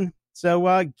 it's fun.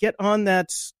 So get on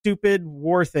that stupid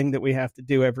war thing that we have to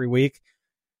do every week.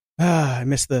 I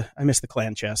miss the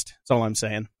clan chest. That's all I'm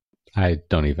saying. I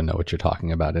don't even know what you're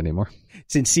talking about anymore.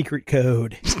 It's in secret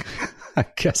code. I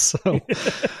guess so.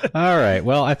 All right.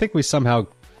 Well, I think we somehow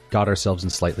got ourselves in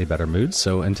slightly better moods.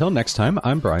 So until next time,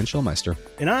 I'm Brian Schulmeister.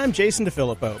 And I'm Jason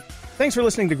DeFilippo. Thanks for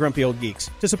listening to Grumpy Old Geeks.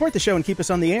 To support the show and keep us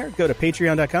on the air, go to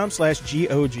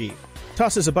patreon.com/GOG.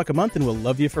 Toss us $1 a month and we'll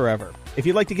love you forever. If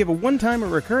you'd like to give a one-time or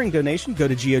recurring donation, go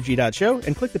to gog.show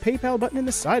and click the PayPal button in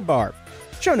the sidebar.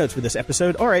 Show notes for this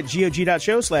episode are at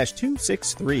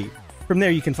gog.show/263. From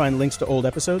there, you can find links to old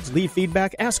episodes, leave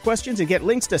feedback, ask questions, and get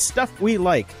links to stuff we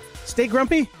like. Stay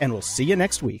grumpy, and we'll see you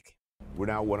next week. We're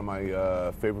now one of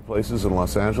my favorite places in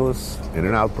Los Angeles,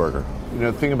 In-N-Out Burger. You know,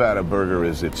 the thing about a burger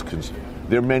is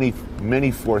there are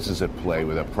many forces at play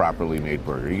with a properly made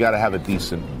burger. You got to have a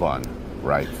decent bun,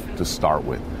 right, to start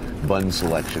with. Bun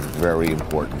selection, very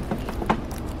important.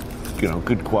 You know,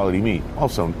 good quality meat.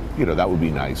 Also, you know, that would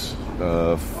be nice.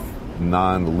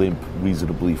 Non-limp,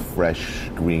 reasonably fresh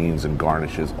greens and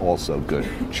garnishes, also good.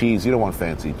 Cheese, you don't want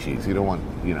fancy cheese. You don't want,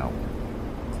 you know,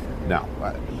 no,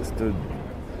 just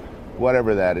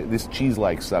whatever that is. This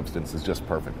cheese-like substance is just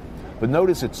perfect. But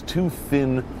notice it's 2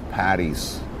 thin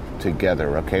patties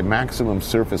together, okay? Maximum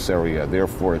surface area,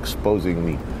 therefore exposing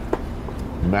the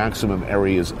maximum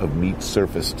areas of meat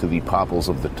surface to the popples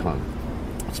of the tongue.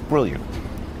 It's brilliant.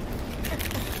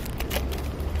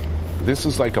 This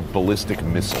is like a ballistic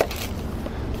missile.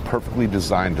 Perfectly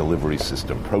designed delivery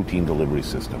system, protein delivery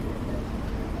system.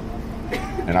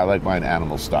 And I like mine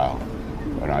animal style.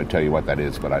 And I'd tell you what that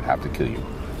is, but I'd have to kill you.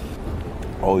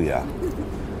 Oh, yeah.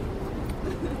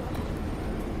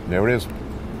 There it is.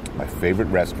 My favorite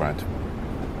restaurant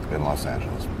in Los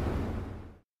Angeles.